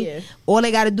already. Yeah. All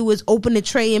they gotta do is open the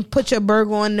tray and put your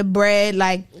burger on the bread.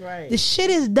 Like, Right. the shit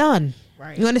is done.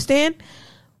 Right. You understand?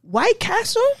 White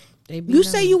Castle, They be you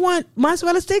done. say you want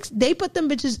mozzarella sticks, they put them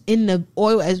bitches in the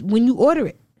oil as when you order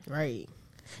it. Right.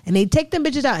 And they take them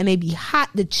bitches out and they be hot.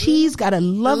 The cheese got a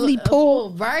lovely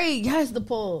pull. Right. Yes, the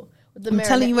pull. With the I'm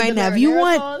telling you right now,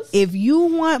 if you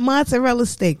want mozzarella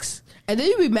sticks, and then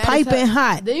you be mad piping as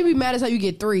how, hot. Then you be mad as how you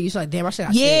get 3. You're like, damn, I should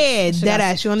have Yeah, 6. that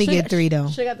ass. You only get 3 though.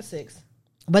 Should got the 6.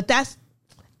 But that's,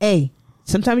 hey,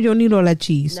 sometimes you don't need all that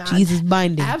cheese. Nah, cheese is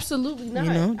binding. Absolutely not.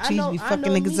 You know, cheese be fucking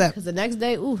niggas up. Because the next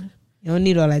day, ooh. You don't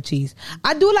need all that cheese.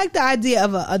 I do like the idea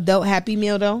of an adult Happy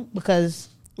Meal though, because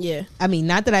Yeah. I mean,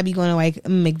 not that I be going to like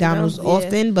McDonald's Yeah.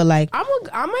 often, but like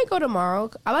I might go tomorrow.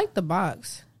 I like the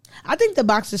box. I think the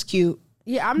box is cute.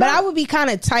 Yeah, But I would be kind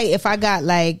of tight if I got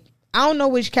like I don't know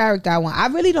which character I want. I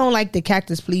really don't like the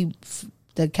Cactus Man.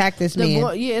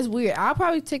 Yeah, it's weird. I'll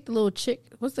probably take the little chick.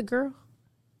 What's the girl?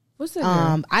 What's that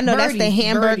girl? I know Birdie. that's the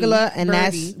Hamburglar, and Birdie.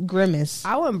 that's Grimace.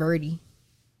 I want Birdie.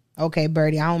 Okay,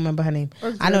 Birdie. I don't remember her name.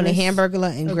 I know the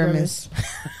Hamburglar and Grimace.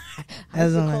 I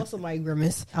used to call somebody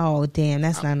Grimace. Oh damn,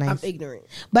 that's not nice. I'm ignorant.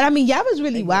 But I mean, y'all was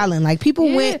really wilding. Like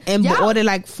people went and ordered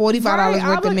like $45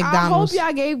 worth of McDonald's. I hope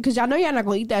y'all gave, because y'all know y'all not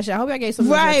gonna eat that shit. I hope y'all gave some.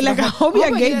 Right, like I hope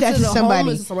y'all gave that to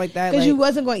somebody, or something like that. Because you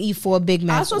wasn't gonna eat 4 Big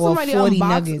Macs or 40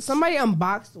 nuggets. Somebody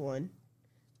unboxed one.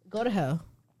 Go to hell.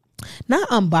 Not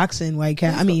unboxing White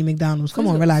Cat. I mean McDonald's. Come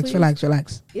on, relax.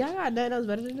 Yeah, I got nothing else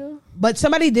better to do. But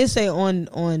somebody did say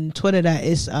on Twitter that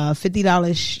it's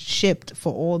 $50 shipped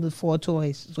for all the 4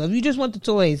 toys. So if you just want the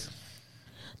toys,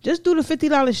 just do the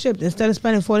 $50 shipped instead of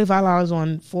spending $45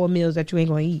 on 4 meals that you ain't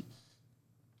gonna eat.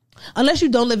 Unless you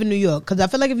don't live in New York, because I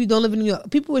feel like if you don't live in New York,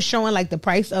 people were showing like the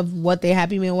price of what their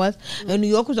Happy Meal was, and New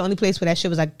York was the only place where that shit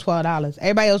was like $12.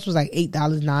 Everybody else was like $8,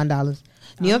 $9.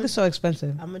 New York is so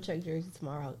expensive. I'm gonna check Jersey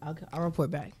tomorrow. I'll report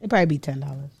back. It'd probably be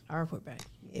 $10. I'll report back.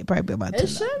 It'd probably be about $10. It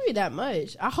shouldn't be that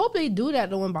much. I hope they do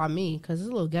that the one by me, because it's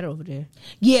a little ghetto over there.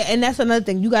 Yeah, and that's another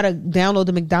thing. You gotta download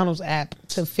the McDonald's app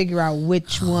to figure out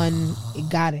which one it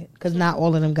got it, because not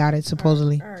all of them got it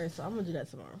supposedly. All right, so I'm gonna do that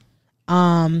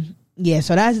tomorrow. Yeah,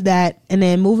 so that's that. And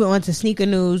then moving on to sneaker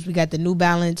news, we got the New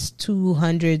Balance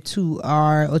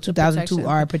 202R or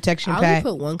 2002R protection pack.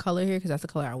 I'll put one color here because that's the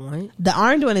color I want. The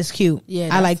orange one is cute. Yeah,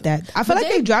 I like that. I feel like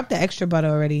they dropped the extra butter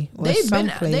already. They've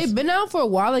been out for a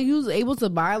while. Like, you was able to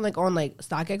buy like on like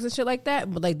StockX and shit like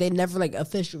that, but like they never like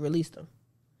officially released them.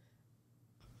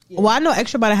 Yeah. Well, I know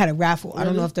extra butter had a raffle. Really? I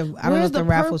don't know if the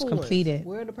raffle's completed.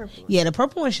 Where are the purple ones? Yeah, the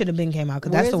purple one should have been came out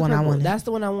because that's the one I wanted. That's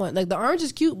the one I want. Like the orange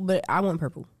is cute, but I want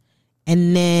purple.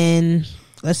 And then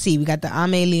let's see, we got the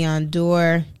Aimé Leon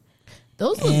Dore.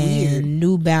 Those look weird.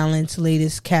 New Balance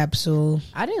latest capsule.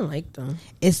 I didn't like them.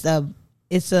 It's a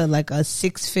like a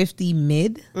 650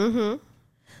 mid. Mm-hmm.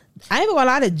 I ain't even gonna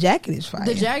lie, the jacket is fire.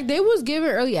 They was giving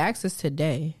early access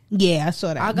today. Yeah, I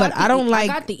saw that. I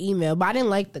got the email, but I didn't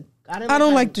like the. I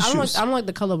don't like the shoes. I don't like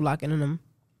the color blocking in them.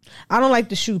 I don't like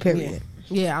the shoe. Period.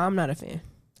 Yeah, I'm not a fan.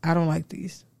 I don't like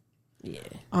these. Yeah.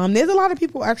 There's a lot of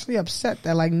people actually upset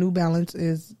that like New Balance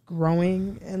is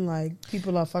growing and like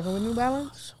people are fucking with New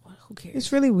Balance. Who cares?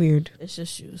 It's really weird. It's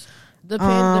just shoes. The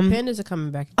pandas are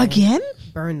coming back again.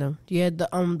 Burn them. Yeah, the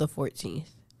 14th.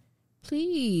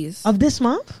 Please. Of this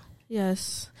month?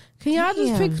 Yes. Can y'all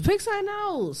just pick something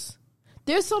else?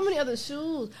 There's so many other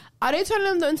shoes. Are they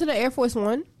turning them into the Air Force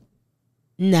One?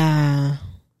 Nah.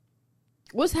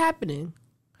 What's happening?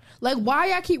 Like, why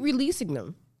y'all keep releasing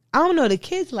them? I don't know. The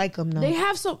kids like them though. They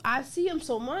have I see them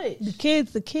so much. The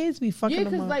kids be fucking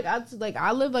them up. Yeah, because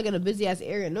I live like in a busy ass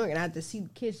area in New York, and I have to see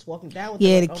kids walking down with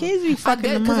them. The kids be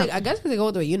fucking them up. I guess because they go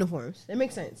with their uniforms. It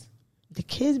makes sense. The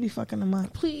kids be fucking them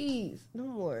up. Please, no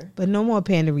more. But no more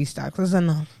Panda restocks. That's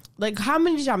enough. Like, how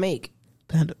many did y'all make?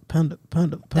 Panda.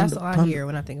 That's all I hear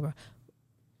when I think about.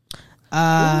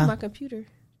 My computer.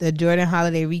 The Jordan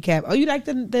holiday recap. Oh, you like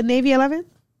the Navy 11?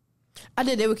 I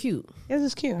did. They were cute. It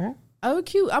was cute, right? Oh,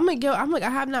 cute. I'm like, I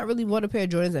have not really bought a pair of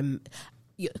Jordans, and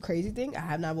crazy thing, I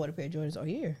have not bought a pair of Jordans all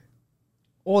year.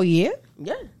 All year?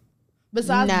 Yeah.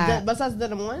 Besides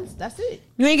the ones, that's it.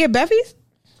 You ain't get Beffy's?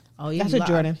 Oh yeah, that's a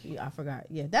Jordan. I forgot.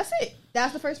 Yeah, that's it.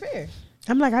 That's the first pair.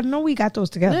 I'm like, I know we got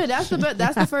those together. Yeah, that's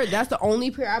the first. That's the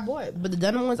only pair I bought. But the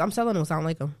denim ones, I'm selling them. So I don't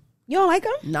like them. You don't like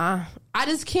them? Nah, I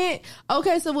just can't.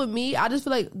 Okay, so with me, I just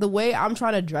feel like the way I'm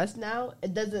trying to dress now,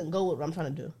 it doesn't go with what I'm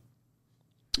trying to do.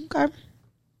 Okay.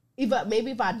 If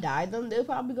I dye them, they'll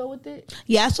probably go with it.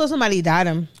 Yeah, I saw somebody dye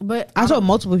them, but I saw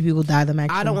multiple people dye them.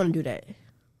 Actually, I don't want to do that.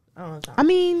 I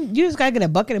mean, you just gotta get a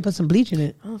bucket and put some bleach in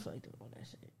it. I don't feel like doing all that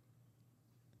shit.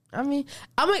 I mean,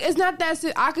 I'm like, it's not that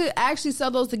shit. I could actually sell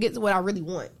those to get to what I really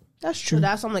want. That's true. So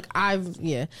that's, I'm like,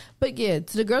 but yeah,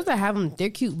 to the girls that have them,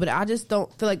 they're cute, but I just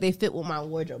don't feel like they fit with my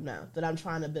wardrobe now that I'm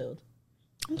trying to build.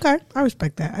 Okay, I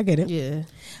respect that. I get it. Yeah.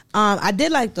 I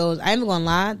did like those. I ain't gonna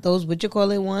lie. Those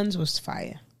ones was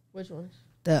fire. Which ones?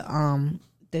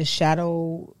 The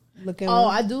shadow looking. Oh,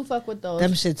 ones. I do fuck with those.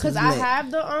 Them shits because I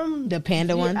have the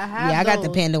panda ones. I got the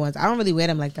panda ones. I don't really wear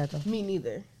them like that though. Me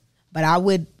neither. But I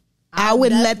would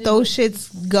let those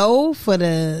shits go for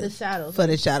the shadows. For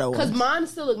the shadow ones. Because mine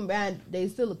still look bad. They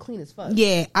still look clean as fuck.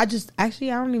 Yeah, I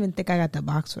don't even think I got the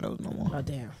box for those no more. Oh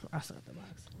damn, I still got the box.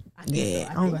 I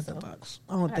don't got the box.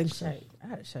 I don't think so. I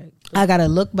had to check. I gotta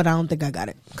look, but I don't think I got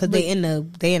it because they in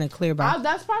a clear box.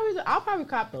 I'll probably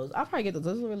cop those. I'll probably get those.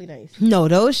 Those are really nice. No,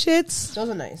 those shits. Those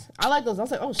are nice. I like those. I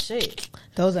was like, oh shit,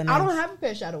 those are nice. I don't have a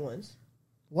pair of shadow ones.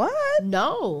 What?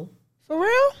 No. For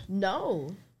real?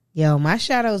 No. Yo, my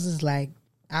shadows is like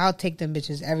I'll take them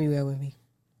bitches everywhere with me.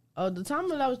 Oh, the time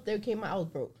when they came out, I was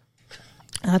broke.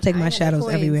 I'll take my shadows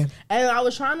everywhere. And I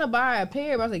was trying to buy a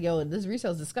pair, but I was like, yo, this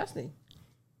resale's disgusting.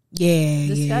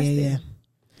 Yeah.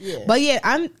 But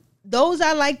yeah, those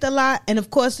I liked a lot. And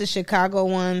of course the Chicago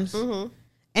ones. Mm-hmm.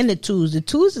 And the twos. The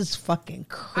twos is fucking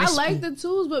crispy. I like the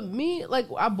twos, but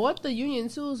I bought the Union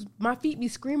twos. My feet be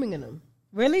screaming in them.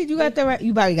 Really? You got the right?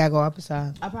 You probably got to go up a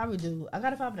size. I probably do. I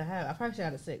got a 5.5. I probably should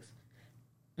have got a 6.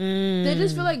 They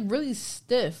just feel like really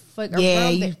stiff. Like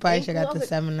you probably should have got the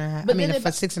 7.5. I mean, for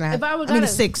 6.5. 6. If I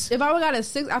would got a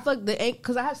 6, I feel like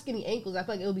because I have skinny ankles, I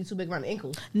feel like it would be too big around the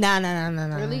ankles. Nah.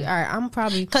 Really? All right, I'm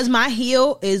probably because my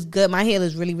heel is good. My heel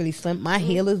is really, really slim. My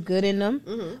heel is good in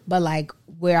them, but like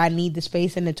where I need the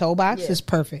space in the toe box is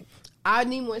perfect. I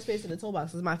need more space in the toe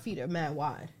box because my feet are mad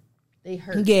wide. They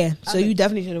hurt. Yeah, so you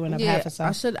definitely should have went up half a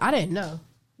size. I didn't know.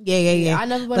 Yeah. I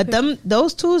never. But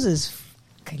those twos is.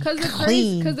 Because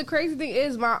the crazy thing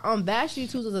is, my Varsity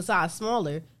twos was a size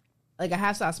smaller, like a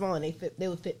half size smaller, and they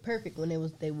would fit perfect when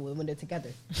they're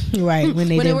together. Right when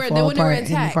they were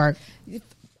intact.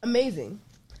 Amazing.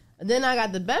 And then I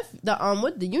got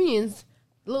with the Unions,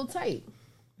 a little tight.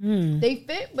 They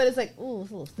fit, but it's like ooh,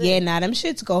 it's a little stiff. Yeah, them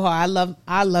shits go hard.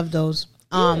 I love those.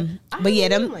 But yeah,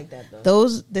 them like that,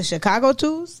 the Chicago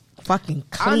twos, fucking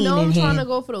clean. I know I'm trying to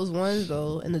go for those ones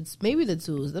though, and it's maybe the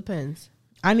twos depends.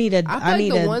 I feel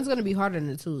like the one's gonna be harder than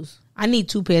the twos. I need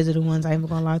 2 pairs of the ones. I ain't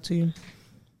gonna lie to you.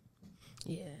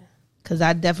 Yeah, because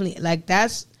I definitely like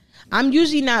that's. I'm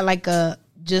usually not like a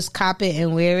just cop it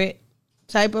and wear it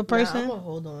type of person. I'm gonna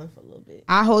hold on for a little bit.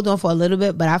 I hold on for a little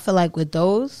bit, but I feel like with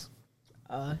those,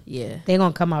 they're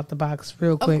gonna come out the box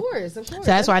real quick. Of course. So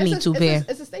that's why I need 2 pairs.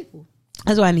 It's a staple.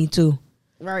 That's why I need 2.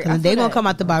 Right, they're gonna come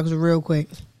out the box real quick.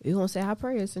 We're gonna say high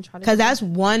prayers and try to. Because that's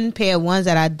one pair of ones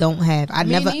that I don't have. I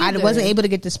wasn't able to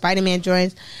get the Spider-Man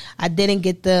joints. I didn't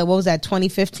get the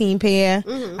 2015 pair.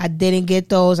 I didn't get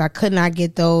those. I could not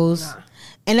get those. Nah.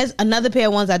 And there's another pair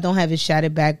of ones I don't have is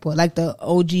shattered backboard, like the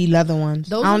OG leather ones.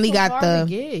 Those I only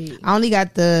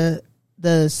got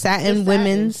the satin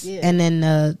women's and then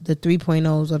the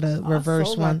 3.0s or the reverse I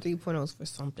sold one. 3.0s for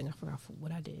something. I forgot for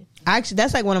what I did. Actually,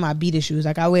 that's like one of my beater shoes.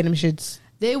 Like I wear them shits.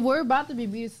 They were about to be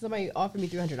beat. Somebody offered me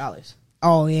 $300.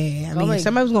 Oh yeah, I mean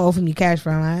somebody was gonna offer me cash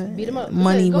for them. Beat them up,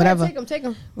 money, whatever. Ahead, take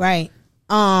them. Right.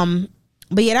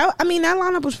 But yeah, that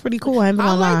lineup was pretty cool. I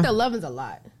like the 11s a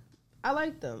lot. I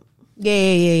like them.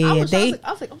 Yeah. I was like,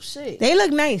 oh shit, they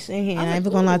look nice in here. I ain't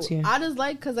gonna lie to you. I just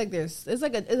like because like it's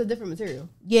a different material.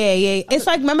 Yeah. It's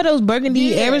like remember those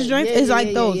burgundy Aries joints? It's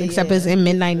like those, except it's in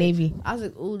midnight navy. I was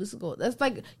like, oh, this is cool. That's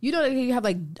like you have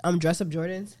like dress up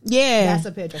Jordans. Yeah, that's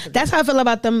a pair of dress up. That's how I feel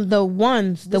about them. The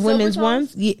ones, the women's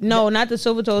ones. Yeah, no, not the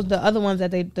silver toes. The other ones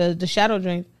that the shadow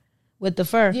joint with the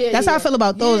fur. Yeah, that's how I feel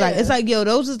about those. Like it's like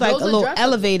those is like a little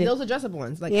elevated. Those are dress up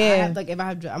ones. Like I'm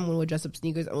gonna wear dress up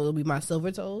sneakers. It'll be my silver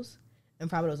toes. And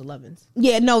probably those 11s.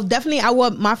 Yeah, no, definitely.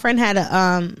 My friend had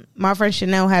my friend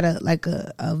Chanel had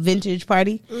a vintage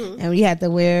party, and we had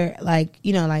to wear like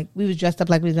we was dressed up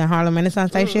like we was in Harlem Renaissance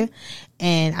type shit.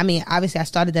 And I mean, obviously, I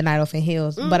started the night off in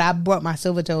heels, but I brought my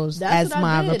silver toes as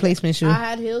my replacement shoe. I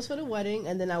had heels for the wedding,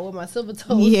 and then I wore my silver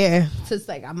toes. Yeah, just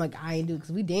like I'm like I ain't do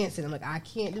because we dancing. I'm like I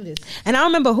can't do this. And I don't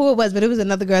remember who it was, but it was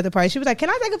another girl at the party. She was like, "Can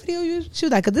I take a video of you?" She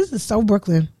was like, "Cause this is so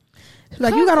Brooklyn."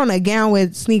 Like you got on a gown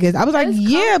with sneakers. I was like,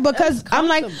 yeah, because I'm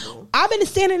like, I've been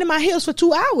standing in my heels for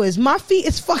 2 hours. My feet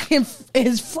is fried.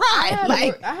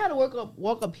 I had to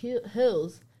walk up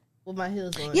hills with my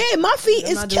heels on. Yeah, my feet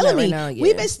is killing me. Right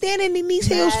We've been standing in these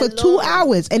heels for 2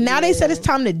 hours, and now they said it's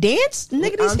time to dance.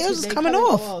 Nigga, these heels is coming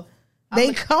off.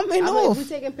 They coming off. We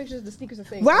taking pictures. The sneakers are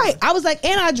fake. Right. I was like,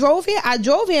 and I drove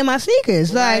here. In my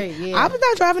sneakers. Like, I was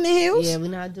not driving in heels. Yeah,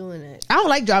 we're not doing it. I don't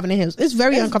like driving in heels. It's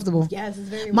very uncomfortable. Yes, it's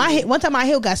very. One time my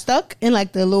heel got stuck in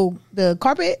like the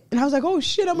carpet, and I was like, oh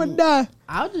shit, I'm gonna die.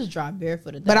 I'll just drive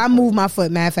barefoot. But I moved my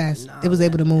foot mad fast. It was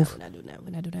able to move. We're not doing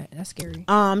that. That's scary.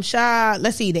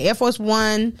 Let's see, the Air Force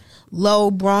One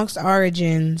Low Bronx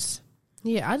Origins.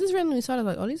 Yeah, I just randomly saw it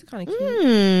like, oh, these are kind of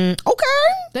cute. Okay,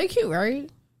 they cute, right?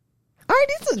 All right,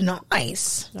 this is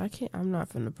nice. I'm not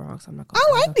from the Bronx. I'm not.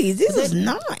 I like these. This is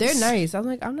nice. They're nice. I'm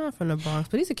like, I'm not from the Bronx,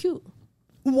 but these are cute.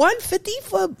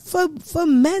 $150 for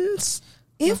men's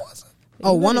Air Force.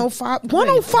 Oh, $105.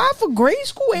 $105 for grade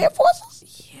school Air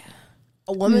Forces. Yeah.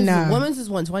 Women's is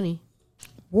 $120.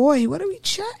 Boy, what are we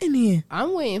chatting here?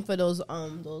 I'm waiting for those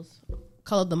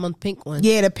color of the month pink ones.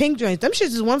 Yeah, the pink joints. Them shits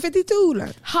is $152.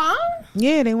 Like. Huh?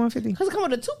 Yeah, they $150. Cause it come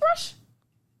with a toothbrush.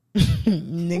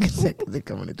 Nigga said they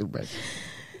come on a toothbrush.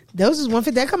 Those is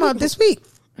 $150. That come out this week.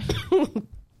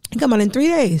 They come out in 3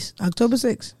 days. October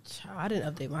 6th. I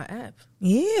didn't update my app.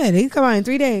 Yeah, they come out in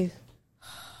 3 days.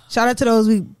 Shout out to those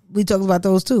we talked about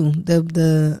those too.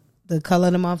 The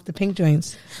color them off the pink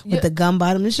joints with the gum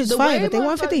bottom. This shit's fire, but they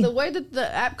 150. The way that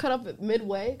the app cut up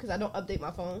midway because I don't update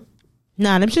my phone.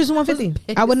 Nah, them shit's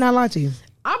 150. I would not lie to you.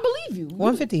 I believe you.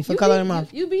 150 for color them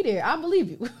off. You be there. I believe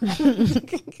you.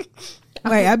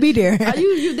 Right, I'll be there.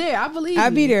 You there. I believe you.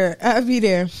 I'll be there.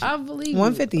 I believe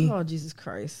 150. You. Oh, Jesus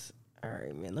Christ. All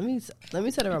right, man. Let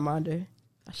me set a reminder.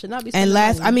 I should not be.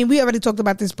 And we already talked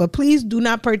about this, but please do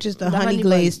not purchase the honey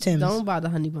glazed Tims. Don't buy the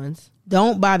honey buns.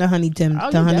 Don't buy the honey Tim.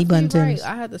 The honey bun Tims.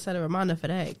 I had to set a reminder for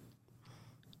that.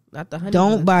 Not the honey.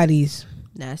 Don't buy these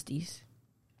nasties.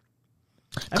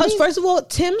 Because first of all,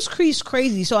 Tim's crease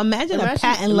crazy. So imagine a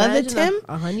patent leather Tim.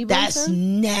 A honey bun that's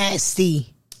Tim?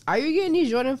 Nasty. Are you getting these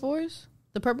Jordan 4s?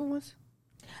 The purple ones?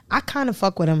 I kind of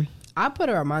fuck with them. I put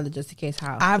a reminder just in case.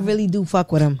 I really do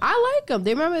fuck with them. I like them.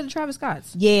 They remind me of the Travis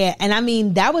Scotts. Yeah, and I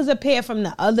mean that was a pair from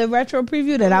the other retro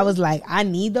preview that I was like, I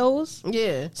need those.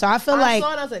 Yeah. So I feel like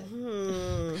saw it, I was like,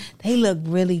 they look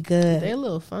really good. They're a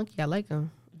little funky. I like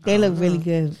them. They look really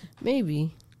good.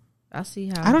 Maybe. I'll see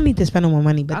how. I don't need to spend no more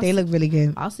money, but they look really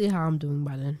good. I'll see how I'm doing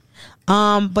by then.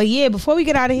 But yeah, before we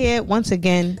get out of here, once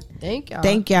again,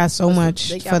 thank y'all so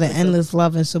much for the endless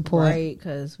love and support. Right,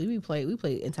 because we play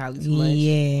entirely too much.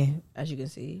 Yeah, as you can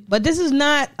see. But this is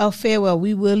not a farewell.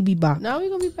 We will be back. No, we're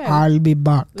gonna be back. I'll be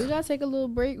back. We gotta take a little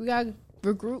break. We gotta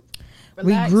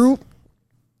regroup,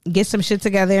 get some shit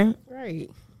together. Right.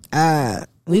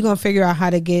 We gonna figure out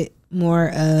how to get more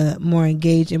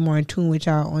engaged and more in tune with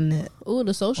y'all on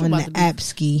the social on about the to app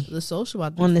ski. The social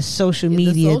about to on the social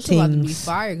media the social things. About to be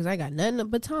fire because I got nothing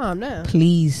but time now.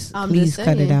 Please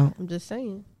cut it out. I'm just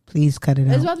saying. Please cut it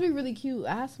out. It's about to be really cute.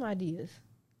 I have some ideas.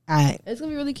 Alright. It's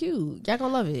gonna be really cute. Y'all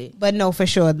gonna love it. But no, for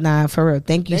sure, nah, for real.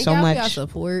 Thank you so much. Thank y'all for your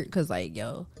support because like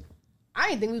yo, I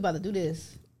didn't think we was about to do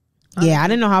this. Yeah, I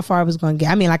didn't know how far I was going to get.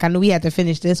 I mean, like, I knew we had to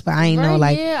finish this, but I ain't know,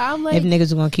 like, if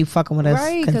niggas were going to keep fucking with us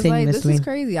continuously. Like, this is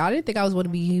crazy. I didn't think I was going to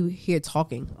be here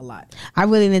talking a lot. I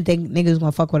really didn't think niggas was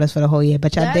going to fuck with us for the whole year,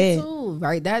 but y'all did.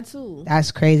 That too.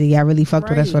 That's crazy. Y'all really fucked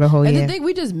with us for the whole year. And the thing,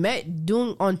 we just met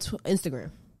doing on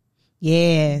Instagram.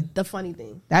 Yeah. The funny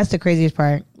thing. That's the craziest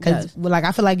part. Because, like,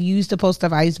 I feel like you used to post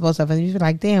stuff, I used to post stuff, and you used to be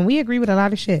like, damn, we agree with a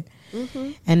lot of shit.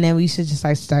 Mm-hmm. And then we used to just,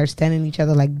 like, start standing each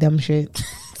other like dumb shit.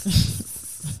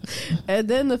 And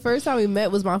then the first time we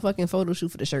met was my fucking photo shoot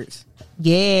for the shirts.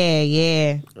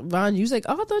 Yeah. Ron, you was like,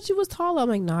 oh, I thought you was taller. I'm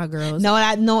like, nah, girl.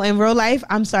 No, in real life,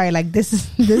 I'm sorry. Like, this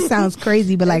sounds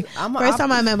crazy, but like, first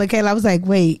time I met Michaela, I was like,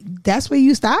 wait, that's where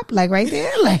you stop? Like, right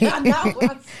there? Like,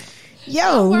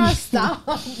 yo. Where I stop.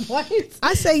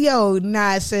 I say, yo,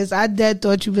 nah, sis, I dead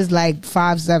thought you was like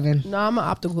 5'7". No, I'm an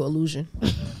optical illusion.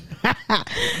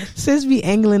 Sis be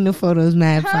angling the photos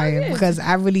mad fire because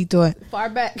I really thought far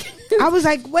back. I was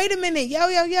like, wait a minute, yo,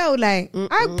 like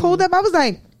I pulled up, I was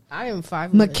like, I am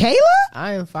 5'1". Michaela?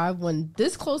 I am 5'1".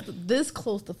 This close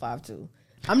to 5'2".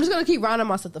 I'm just gonna keep rounding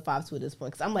myself to 5'2" at this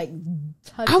point because I'm like,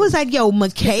 I was like, yo,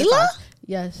 Michaela?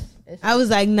 Yes. I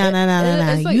was like, nah.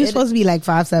 Like, you supposed to be like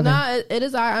 5'7". Nah, it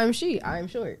is. I am she. I am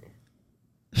short.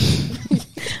 I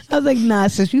was like, nah,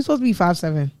 sis, you supposed to be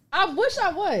 5'7". I wish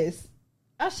I was.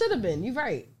 I should have been. You're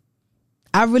right.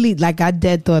 I really, like, I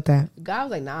dead thought that. God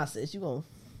was like, nah, sis, you gonna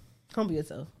humble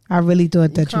yourself. I really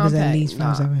thought that you was at least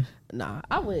 5'7". Nah,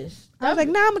 I wish. I was like,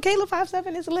 nah, Michaela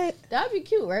 5'7" is lit. That'd be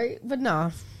cute, right? But nah,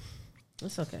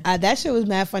 it's okay. That shit was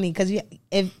mad funny because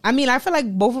I feel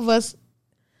like both of us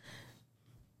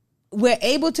we're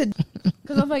able to.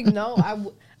 Because I'm like, no,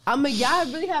 I'm like, y'all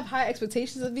really have high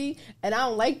expectations of me, and I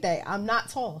don't like that. I'm not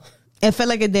tall. It felt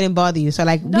like it didn't bother you, so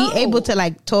like we able to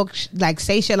like talk, like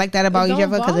say shit like that about each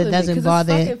other because it doesn't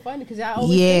bother. It's fucking funny because I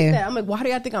always think that. I'm like, why do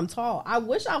y'all think I'm tall? I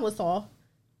wish I was tall.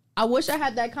 I wish I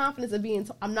had that confidence of being.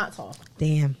 I'm not tall.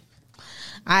 Damn.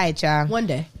 All right, y'all. One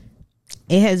day.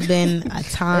 It has been a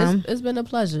time. It's been a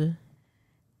pleasure.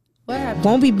 What happened?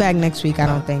 Won't be back next week, I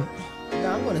don't think.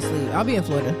 No, I'm going to sleep. I'll be in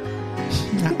Florida.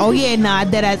 Oh yeah, nah,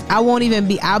 I won't even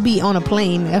be. I'll be on a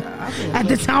plane at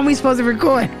the time we supposed to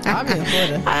record. I'll be in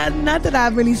Florida. Not that I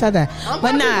really said that,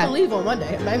 but gonna leave on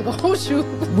Monday. I'm not even gonna hold you.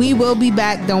 We will be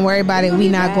back. Don't worry about it. We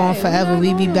not going forever.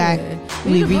 We be back.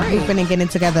 We regrouping and getting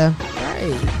together.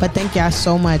 Right. But thank y'all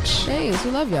so much. Thanks.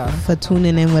 We love y'all for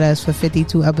tuning in with us for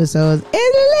 52 episodes.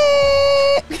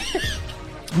 It's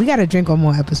lit. We got to drink on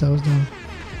more episodes though.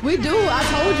 We do. I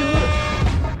told you.